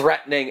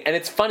threatening. And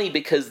it's funny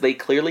because they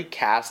clearly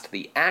cast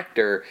the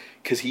actor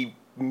because he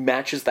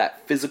matches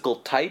that physical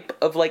type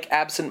of, like,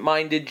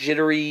 absent-minded,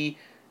 jittery,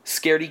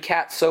 scaredy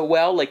cat so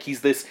well. Like, he's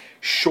this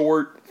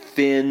short,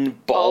 thin,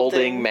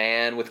 balding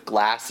man with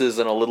glasses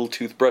and a little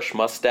toothbrush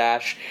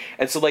mustache.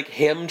 And so, like,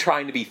 him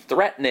trying to be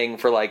threatening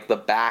for, like, the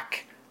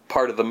back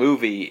part of the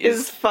movie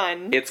is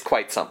fun. It's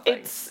quite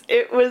something.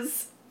 It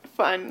was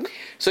fun.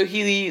 So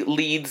he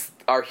leads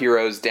our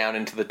heroes down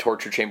into the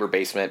torture chamber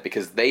basement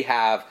because they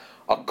have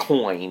a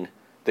coin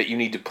that you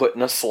need to put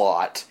in a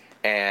slot.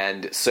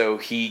 And so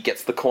he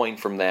gets the coin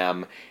from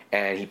them,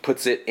 and he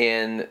puts it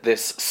in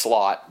this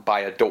slot by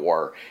a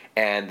door,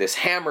 and this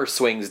hammer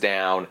swings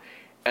down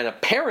and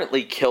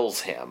apparently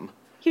kills him.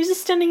 He was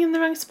just standing in the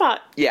wrong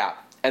spot. Yeah,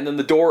 and then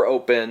the door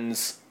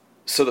opens,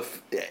 So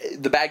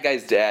the bad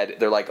guy's dead.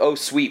 They're like, oh,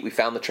 sweet, we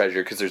found the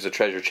treasure because there's a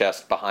treasure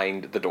chest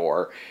behind the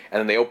door. And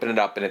then they open it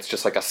up and it's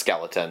just like a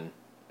skeleton.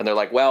 And they're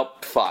like, well,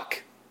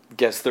 fuck.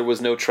 Guess there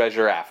was no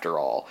treasure after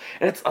all.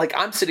 And it's like,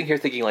 I'm sitting here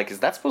thinking, like, is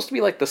that supposed to be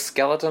like the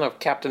skeleton of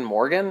Captain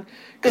Morgan?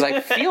 Because I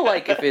feel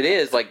like if it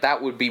is, like,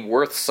 that would be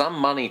worth some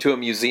money to a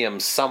museum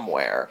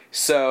somewhere.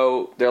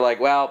 So they're like,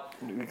 well,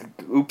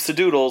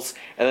 oops-a-doodles.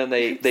 And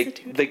then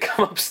they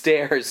come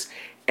upstairs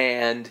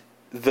and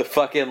the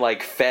fucking,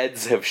 like,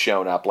 feds have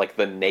shown up, like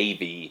the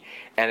Navy.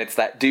 And it's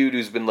that dude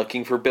who's been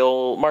looking for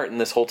Bill Martin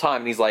this whole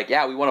time. And he's like,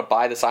 yeah, we want to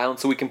buy this island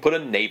so we can put a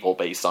naval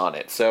base on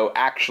it. So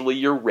actually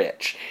you're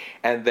rich.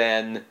 And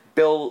then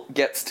Bill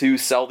gets to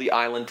sell the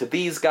island to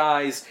these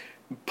guys.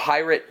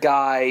 Pirate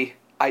guy,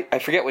 I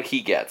forget what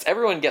he gets.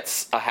 Everyone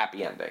gets a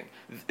happy ending.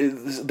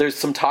 There's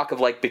some talk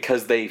of, like,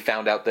 because they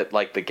found out that,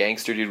 like, the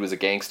gangster dude was a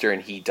gangster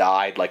and he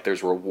died, like,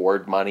 there's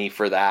reward money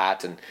for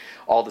that and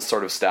all this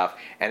sort of stuff.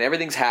 And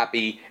everything's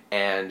happy,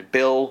 and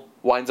Bill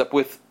winds up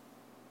with,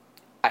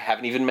 I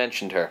haven't even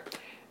mentioned her.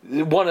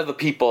 One of the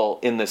people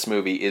in this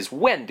movie is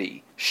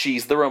Wendy.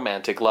 She's the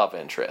romantic love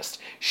interest.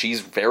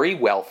 She's very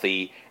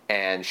wealthy,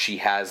 and she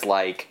has,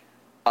 like,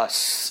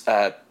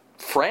 a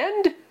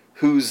friend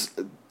who's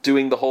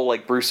doing the whole,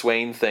 like, Bruce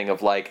Wayne thing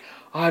of, like,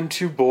 I'm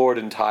too bored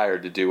and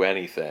tired to do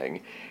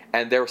anything.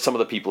 And there are some of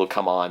the people who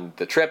come on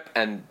the trip,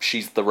 and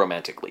she's the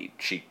romantic lead.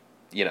 She,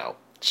 you know.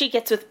 She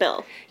gets with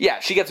Bill. Yeah,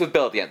 she gets with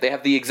Bill at the end. They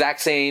have the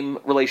exact same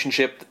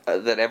relationship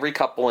that every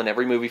couple in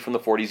every movie from the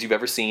 40s you've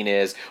ever seen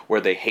is,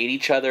 where they hate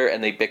each other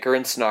and they bicker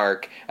and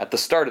snark at the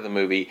start of the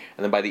movie,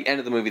 and then by the end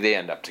of the movie they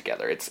end up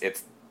together. It's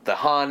the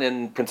Han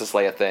and Princess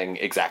Leia thing,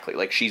 exactly.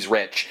 Like, she's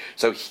rich,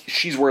 so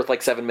she's worth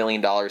like $7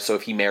 million, so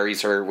if he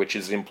marries her, which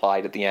is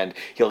implied at the end,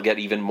 he'll get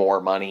even more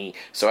money.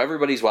 So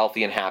everybody's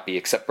wealthy and happy,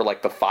 except for,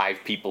 like, the 5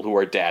 people who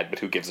are dead, but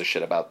who gives a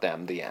shit about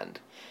them, the end.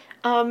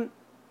 I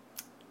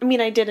mean,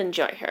 I did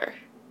enjoy her.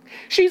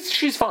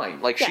 She's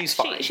fine. Like, yeah, she's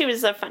fine. She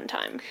was a fun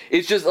time.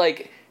 It's just,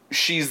 like,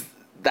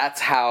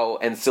 that's how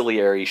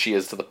ancillary she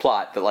is to the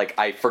plot, that, like,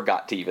 I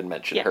forgot to even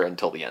mention her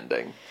until the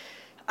ending.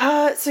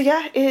 So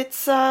yeah,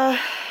 it's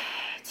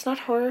not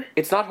horror.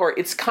 It's not horror.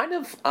 It's kind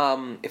of,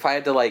 if I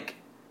had to, like,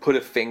 put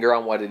a finger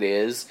on what it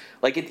is,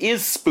 like, it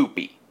is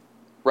spoopy,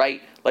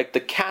 right? Like, the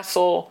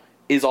castle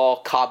is all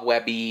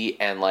cobwebby,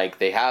 and, like,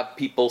 they have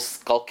people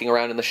skulking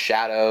around in the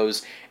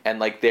shadows, and,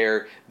 like,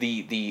 the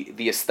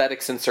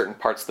aesthetics in certain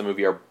parts of the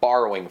movie are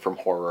borrowing from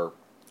horror.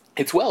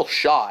 It's well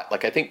shot.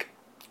 Like, I think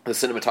the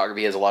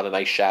cinematography has a lot of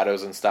nice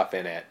shadows and stuff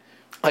in it.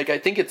 Like, I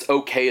think it's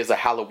okay as a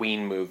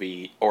Halloween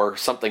movie, or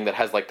something that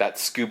has, like, that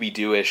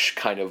Scooby-Doo-ish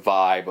kind of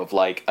vibe of,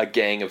 like, a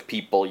gang of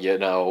people, you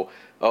know,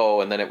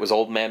 oh, and then it was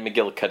Old Man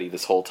McGillicuddy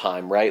this whole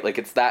time, right? Like,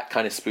 it's that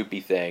kind of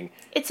spoopy thing.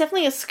 It's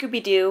definitely a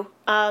Scooby-Doo.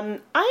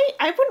 I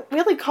wouldn't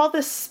really call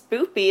this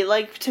spoopy.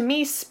 Like, to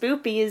me,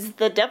 spoopy is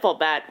the Devil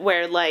Bat,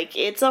 where, like,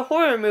 it's a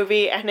horror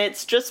movie and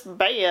it's just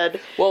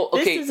bad. Well,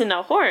 okay. This isn't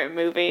a horror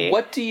movie.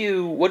 What do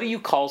you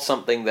call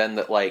something, then,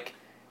 that, like,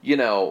 you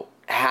know,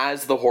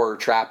 has the horror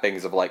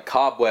trappings of, like,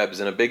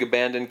 cobwebs and a big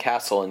abandoned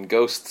castle and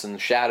ghosts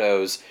and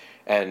shadows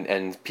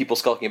and people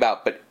skulking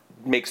about, but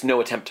makes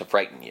no attempt to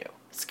frighten you?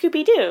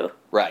 Scooby-Doo.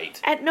 Right.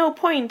 At no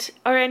point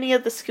are any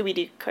of the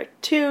Scooby-Doo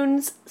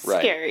cartoons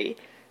scary. Right.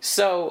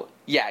 So,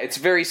 yeah, it's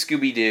very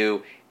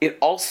Scooby-Doo. It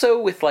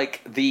also, with,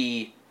 like,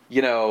 the,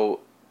 you know,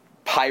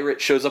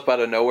 pirate shows up out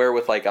of nowhere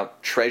with, like, a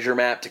treasure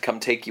map to come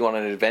take you on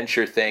an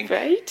adventure thing.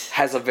 Right.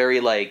 Has a very,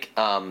 like,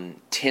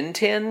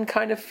 Tintin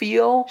kind of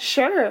feel.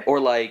 Sure. Or,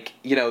 like,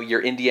 you know,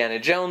 your Indiana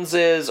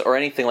Joneses or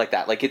anything like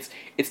that. Like, it's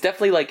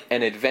definitely, like,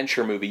 an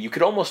adventure movie. You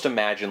could almost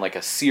imagine, like,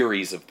 a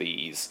series of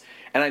these.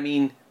 And, I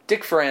mean,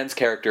 Dick Foran's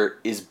character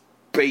is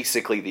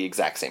basically the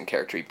exact same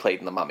character he played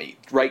in The Mummy.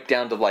 Right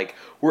down to, like,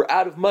 we're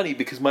out of money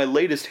because my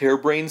latest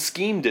harebrained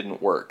scheme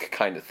didn't work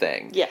kind of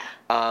thing. Yeah.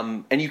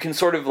 And you can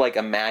sort of, like,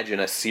 imagine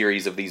a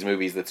series of these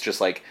movies that's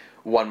just, like,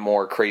 one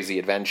more crazy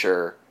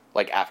adventure,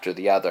 like, after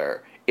the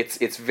other.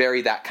 It's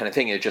very that kind of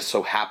thing. It just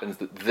so happens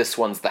that this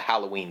one's the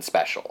Halloween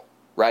special,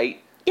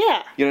 right?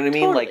 Yeah. You know what I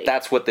mean? Totally. Like,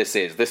 that's what this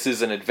is. This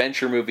is an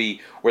adventure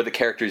movie where the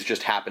characters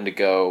just happen to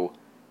go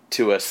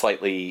to a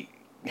slightly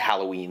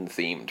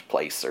Halloween-themed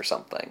place or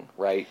something,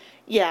 right?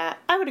 Yeah,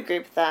 I would agree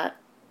with that.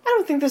 I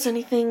don't think there's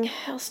anything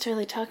else to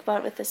really talk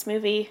about with this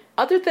movie.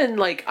 Other than,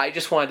 like, I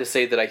just wanted to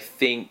say that I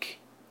think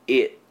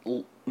it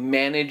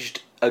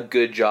managed a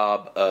good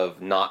job of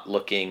not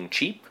looking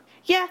cheap.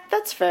 Yeah,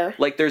 that's fair.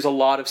 Like, there's a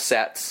lot of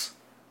sets.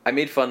 I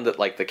made fun that,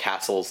 like, the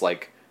castle's,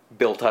 like,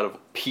 built out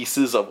of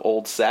pieces of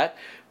old set,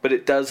 but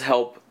it does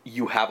help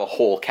you have a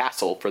whole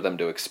castle for them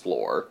to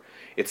explore.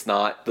 It's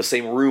not the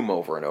same room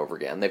over and over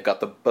again. They've got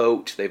the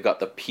boat, they've got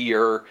the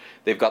pier,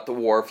 they've got the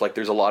wharf. Like,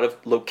 there's a lot of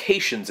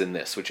locations in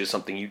this, which is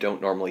something you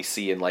don't normally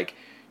see in, like,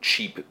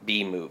 cheap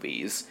B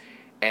movies.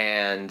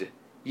 And,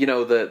 you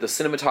know, the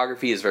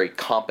cinematography is very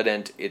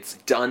competent. It's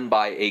done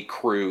by a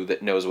crew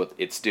that knows what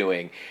it's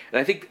doing. And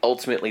I think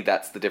ultimately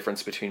that's the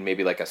difference between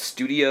maybe, like, a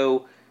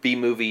studio B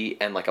movie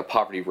and, like, a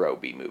Poverty Row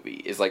B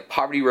movie. Is, like,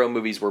 Poverty Row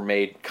movies were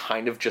made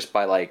kind of just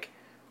by, like,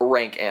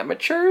 rank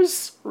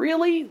amateurs,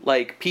 really.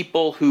 Like,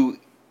 people who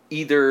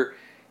either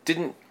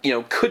didn't,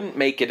 couldn't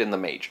make it in the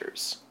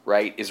majors,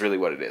 right, is really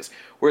what it is.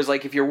 Whereas,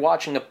 like, if you're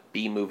watching a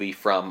B movie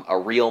from a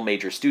real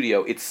major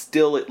studio, it's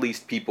still at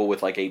least people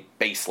with, like, a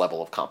base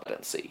level of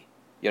competency.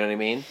 You know what I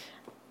mean?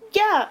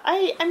 Yeah,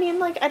 I mean,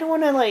 like, I don't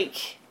want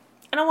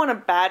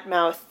to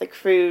badmouth the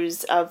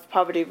crews of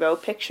Poverty Row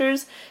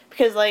Pictures,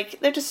 because, like,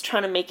 they're just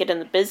trying to make it in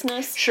the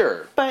business.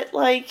 Sure. But,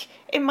 like,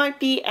 it might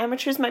be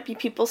amateurs, might be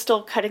people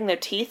still cutting their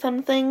teeth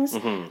on things.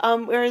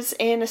 Whereas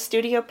in a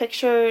studio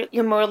picture,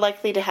 you're more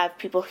likely to have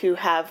people who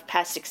have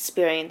past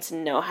experience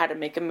and know how to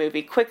make a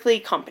movie quickly,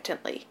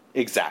 competently.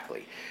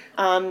 Exactly.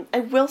 I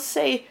will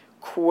say,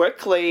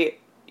 quickly,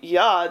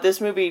 yeah, this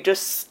movie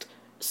just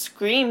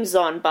screams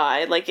on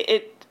by. Like,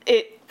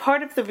 it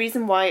part of the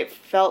reason why it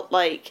felt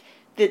like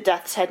the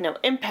deaths had no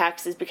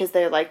impacts is because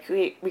they're like,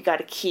 we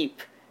gotta keep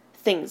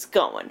things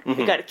going.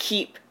 We gotta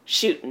keep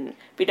shooting.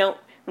 We're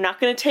not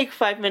gonna take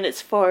 5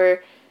 minutes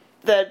for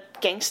the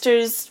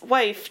gangster's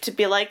wife to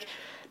be like,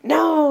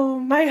 no,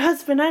 my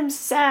husband, I'm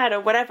sad,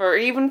 or whatever, or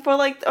even for,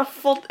 like, a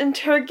full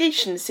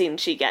interrogation scene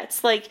she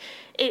gets. Like,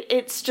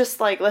 it's just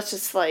like, let's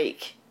just,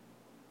 like,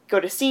 go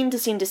to scene to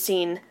scene to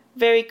scene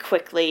very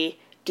quickly,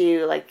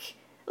 do,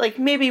 like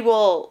maybe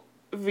we'll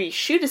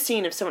reshoot a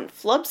scene if someone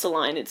flubs a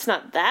line. It's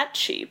not that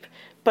cheap,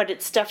 but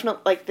it's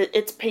definitely, like,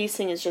 its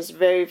pacing is just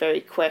very,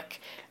 very quick,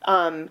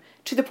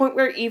 to the point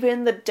where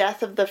even the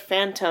death of the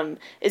Phantom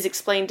is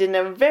explained in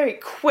a very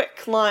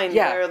quick line,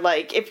 where,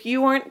 like, if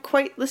you weren't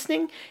quite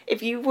listening,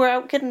 if you were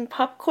out getting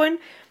popcorn,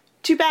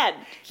 too bad.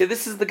 Yeah,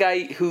 this is the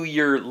guy who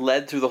you're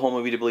led through the whole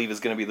movie to believe is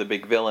going to be the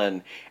big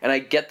villain, and I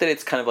get that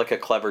it's kind of like a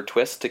clever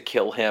twist to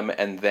kill him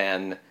and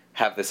then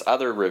have this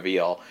other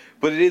reveal,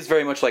 but it is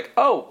very much like,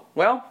 oh,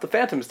 well, the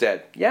Phantom's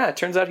dead. Yeah, it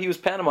turns out he was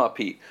Panama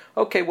Pete.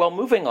 Okay, well,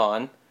 moving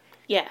on.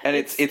 Yeah, and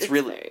it's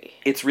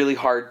really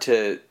hard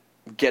to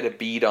get a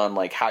beat on,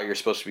 like, how you're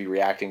supposed to be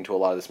reacting to a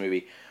lot of this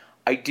movie.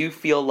 I do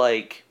feel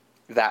like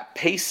that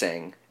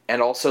pacing,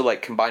 and also,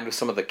 like, combined with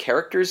some of the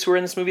characters who are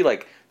in this movie,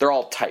 like, they're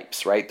all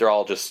types, right? They're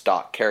all just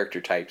stock character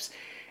types,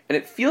 and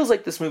it feels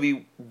like this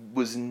movie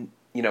was,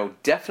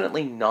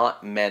 definitely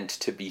not meant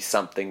to be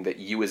something that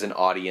you as an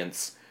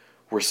audience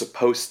were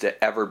supposed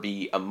to ever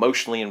be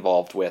emotionally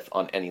involved with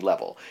on any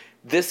level.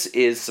 This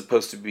is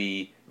supposed to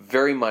be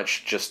very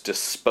much just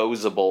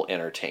disposable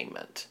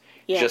entertainment.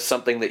 Yeah. Just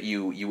something that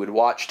you would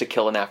watch to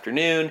kill an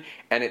afternoon,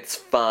 and it's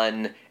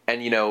fun,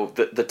 and,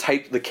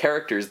 the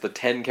characters, the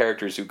 10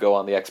 characters who go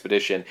on the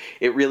expedition,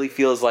 it really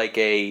feels like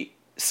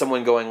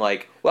someone going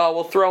like, well,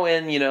 we'll throw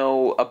in,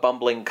 a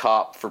bumbling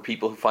cop for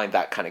people who find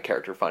that kind of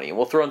character funny, and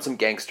we'll throw in some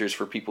gangsters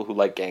for people who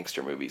like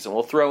gangster movies, and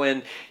we'll throw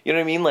in, you know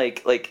what I mean?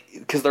 Like,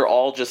 because they're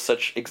all just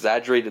such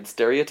exaggerated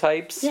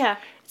stereotypes. Yeah,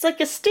 it's like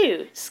a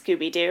stew,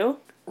 Scooby-Doo.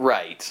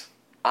 Right.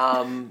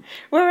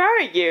 Where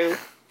are you,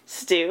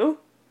 Stu?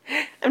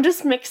 I'm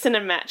just mixing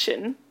and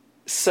matching.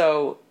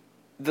 So,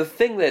 the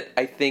thing that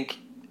I think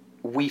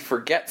we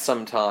forget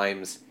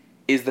sometimes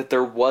is that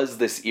there was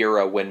this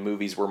era when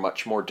movies were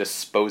much more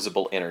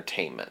disposable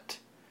entertainment.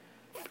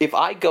 If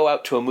I go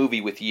out to a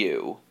movie with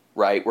you,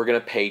 right, we're going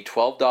to pay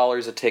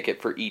 $12 a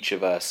ticket for each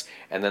of us,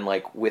 and then,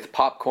 like, with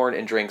popcorn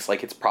and drinks,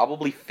 like, it's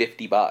probably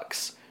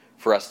 $50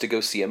 for us to go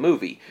see a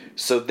movie.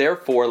 So,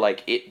 therefore,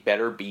 like, it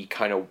better be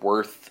kind of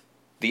worth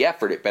the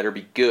effort. It better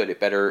be good. It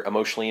better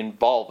emotionally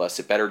involve us.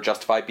 It better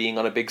justify being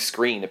on a big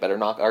screen. It better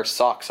knock our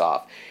socks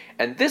off.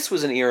 And this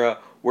was an era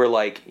where,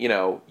 like,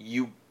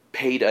 you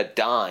paid a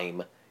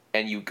dime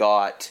and you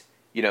got,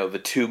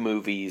 the 2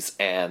 movies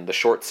and the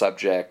short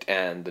subject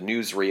and the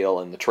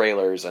newsreel and the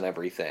trailers and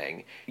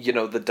everything.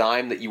 The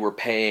dime that you were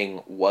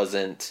paying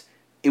wasn't,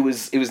 it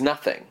was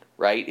nothing,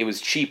 right? It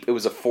was cheap, it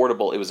was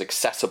affordable, it was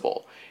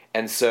accessible.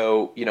 And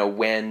so,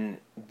 when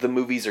the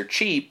movies are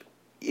cheap,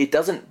 it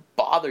doesn't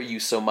bother you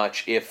so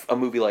much if a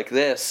movie like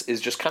this is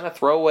just kind of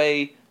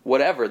throwaway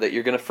whatever that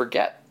you're going to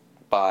forget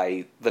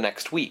by the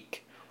next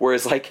week.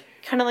 Whereas, like,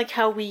 kind of like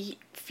how we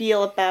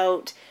feel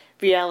about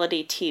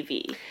reality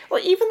TV, or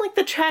even like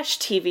the trash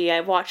TV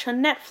I watch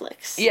on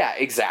Netflix. Yeah,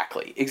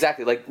 exactly.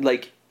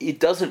 Like it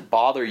doesn't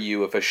bother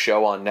you if a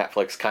show on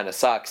Netflix kind of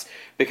sucks,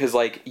 because,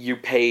 like, you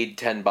paid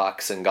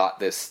 $10 and got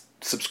this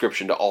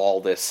subscription to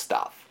all this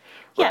stuff.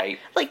 Right?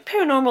 Yeah, like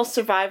Paranormal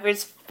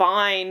Survivor's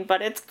fine,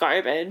 but it's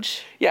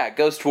garbage. Yeah,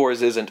 Ghost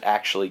Wars isn't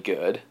actually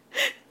good.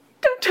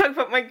 Don't talk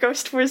about my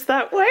Ghost Wars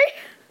that way.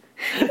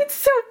 It's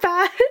so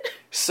bad.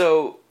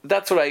 So,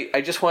 that's what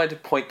I just wanted to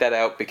point that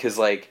out, because,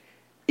 like,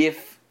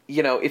 if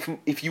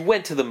you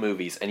went to the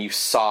movies and you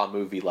saw a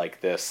movie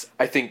like this,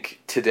 I think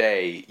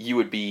today you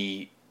would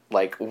be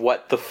like,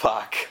 what the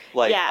fuck?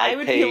 Like, yeah, I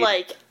would be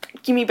like,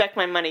 give me back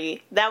my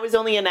money. That was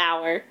only an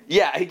hour.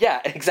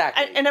 Yeah,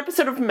 exactly. An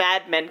episode of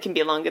Mad Men can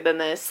be longer than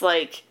this,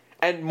 like...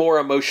 And more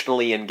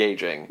emotionally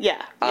engaging.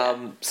 Yeah.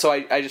 So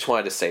I just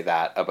wanted to say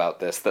that about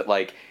this, that,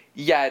 like,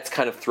 yeah, it's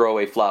kind of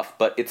throwaway fluff,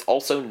 but it's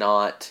also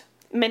not...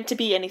 meant to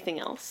be anything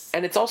else.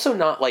 And it's also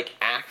not, like,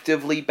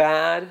 actively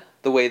bad,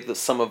 the way that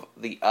some of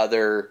the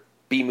other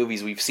B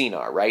movies we've seen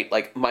are, right?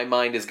 Like, my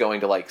mind is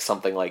going to, like,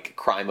 something like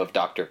Crime of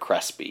Dr.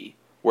 Crespi,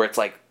 where it's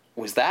like,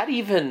 was that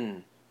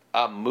even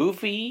a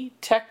movie,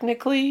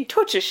 technically?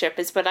 Torture Ship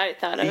is what I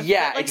thought of.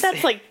 Yeah.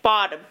 That's like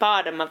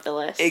bottom of the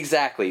list.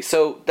 Exactly.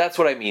 So that's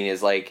what I mean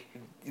is like,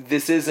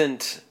 this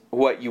isn't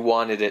what you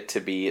wanted it to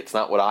be. It's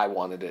not what I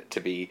wanted it to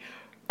be.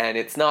 And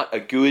it's not a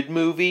good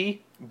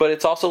movie, but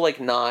it's also like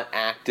not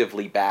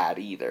actively bad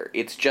either.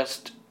 It's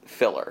just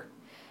filler.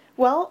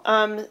 Well,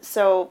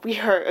 so we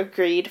are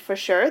agreed for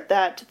sure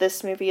that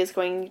this movie is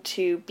going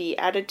to be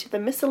added to the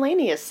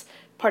miscellaneous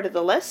part of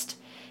the list.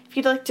 If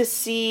you'd like to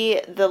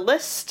see the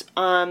list,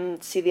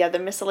 see the other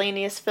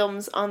miscellaneous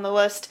films on the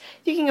list,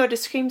 you can go to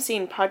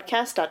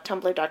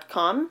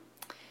screamscenepodcast.tumblr.com.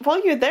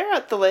 While you're there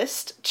at the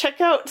list, check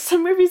out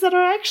some movies that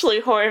are actually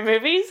horror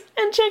movies,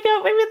 and check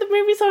out maybe the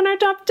movies on our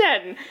top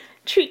 10.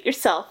 Treat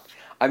yourself.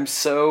 I'm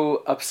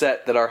so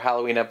upset that our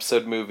Halloween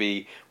episode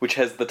movie, which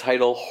has the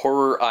title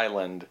Horror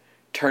Island,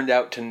 turned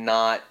out to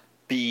not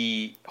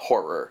be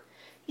horror.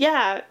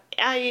 Yeah,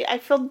 I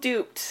feel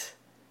duped.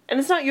 And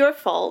it's not your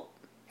fault.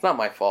 It's not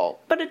my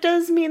fault. But it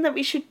does mean that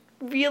we should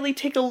really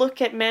take a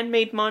look at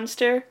Man-Made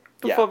Monster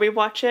before we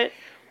watch it.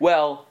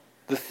 Well,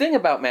 the thing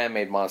about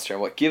Man-Made Monster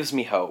and what gives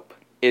me hope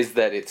is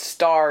that it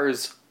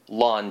stars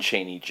Lon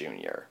Chaney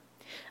Jr.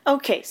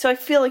 Okay, so I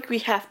feel like we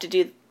have to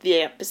do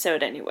the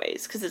episode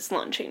anyways, because it's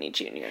Lon Chaney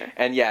Jr.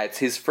 And yeah, it's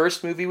his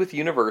first movie with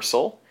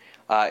Universal.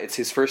 It's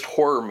his first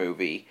horror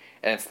movie,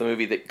 and it's the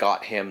movie that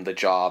got him the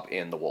job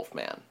in The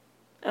Wolfman.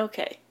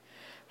 Okay.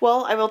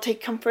 Well, I will take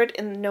comfort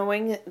in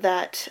knowing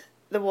that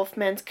The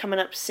Wolfman's coming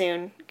up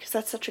soon, because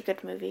that's such a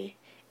good movie.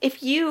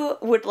 If you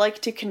would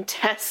like to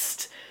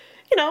contest,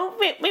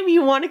 maybe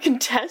you want to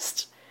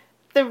contest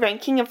the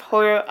ranking of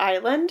Horror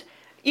Island,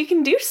 you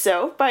can do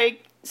so by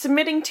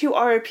submitting to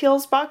our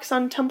appeals box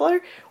on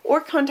Tumblr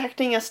or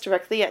contacting us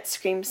directly at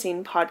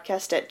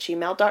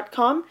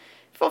screamscenepodcast@gmail.com.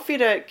 Feel free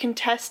to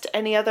contest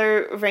any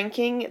other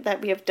ranking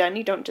that we have done.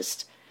 You don't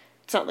just...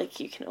 It's not like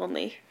you can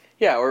only...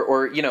 Yeah,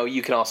 or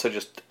you can also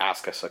just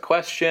ask us a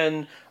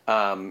question.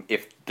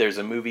 If there's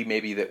a movie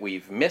maybe that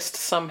we've missed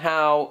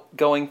somehow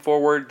going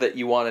forward that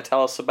you want to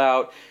tell us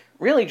about,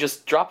 really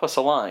just drop us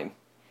a line.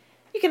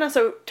 You can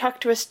also talk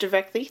to us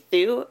directly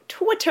through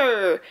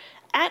Twitter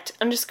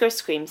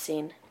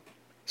 @_ScreamScene.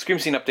 Scream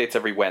Scene updates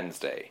every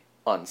Wednesday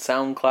on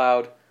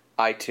SoundCloud,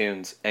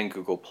 iTunes, and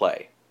Google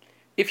Play.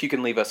 If you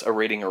can leave us a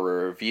rating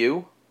or a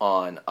review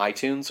on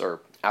iTunes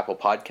or Apple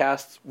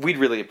Podcasts, we'd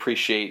really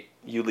appreciate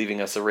you leaving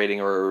us a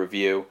rating or a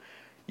review.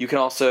 You can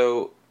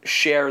also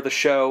share the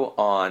show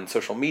on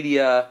social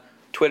media,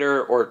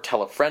 Twitter, or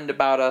tell a friend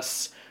about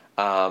us.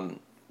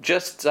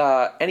 Just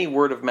any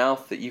word of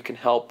mouth that you can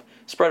help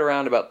spread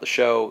around about the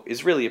show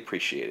is really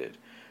appreciated.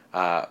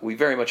 We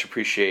very much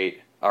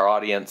appreciate our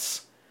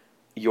audience.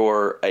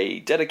 You're a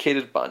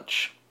dedicated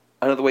bunch.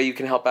 Another way you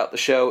can help out the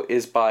show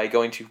is by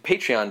going to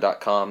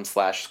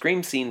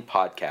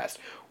patreon.com/ScreamScenePodcast,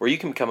 where you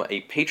can become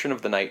a patron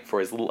of the night for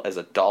as little as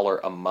 $1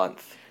 a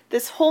month.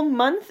 This whole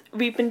month,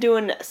 we've been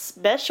doing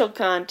special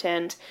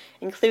content,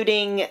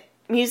 including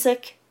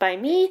music by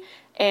me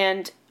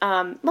and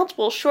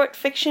multiple short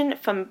fiction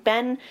from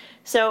Ben.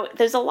 So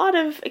there's a lot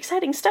of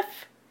exciting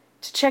stuff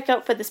to check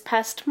out for this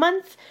past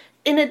month,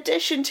 in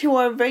addition to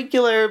our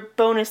regular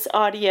bonus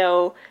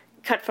audio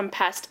cut from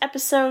past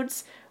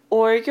episodes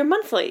or your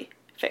monthly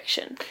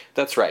fiction.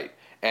 That's right.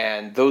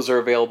 And those are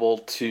available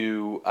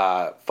to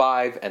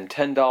 $5 and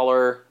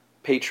 $10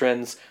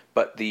 patrons,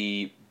 but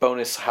the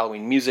bonus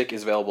Halloween music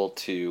is available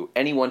to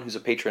anyone who's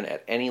a patron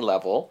at any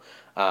level.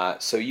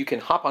 So you can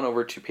hop on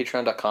over to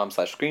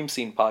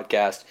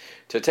patreon.com/ScreamScenePodcast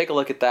to take a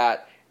look at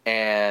that.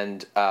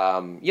 And,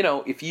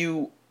 if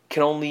you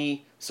can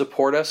only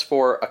support us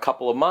for a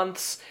couple of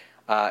months,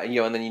 and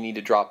then you need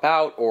to drop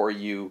out, or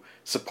you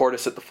support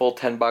us at the full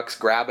 $10,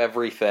 grab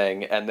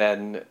everything, and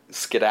then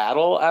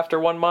skedaddle after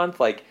 1 month,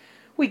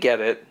 we get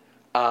it.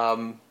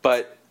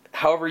 But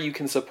however you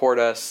can support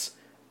us,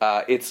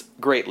 it's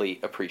greatly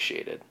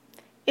appreciated.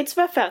 It's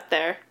rough out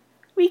there.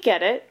 We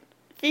get it.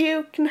 If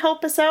you can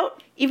help us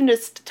out, even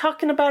just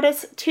talking about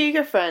us to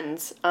your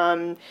friends.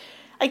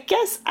 I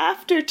guess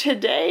after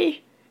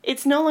today,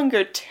 it's no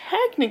longer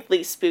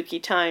technically spooky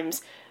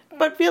times,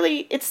 but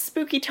really, it's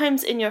spooky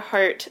times in your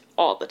heart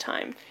all the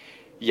time.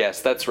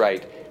 Yes, that's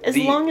right. As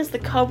long as the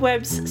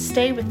cobwebs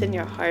stay within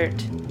your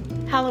heart,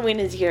 Halloween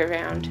is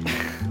year-round.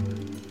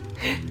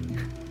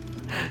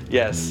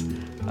 Yes,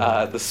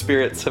 the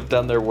spirits have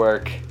done their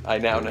work. I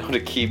now know to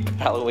keep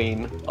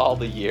Halloween all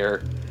the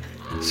year.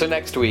 So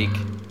next week,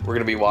 we're going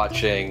to be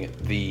watching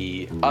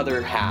the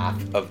other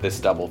half of this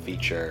double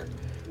feature,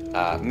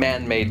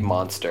 Man-Made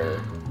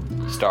Monster,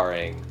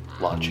 starring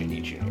Lon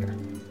Chaney Jr.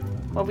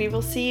 Well, we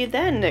will see you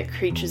then,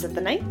 creatures of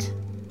the night.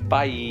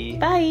 Bye.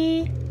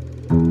 Bye.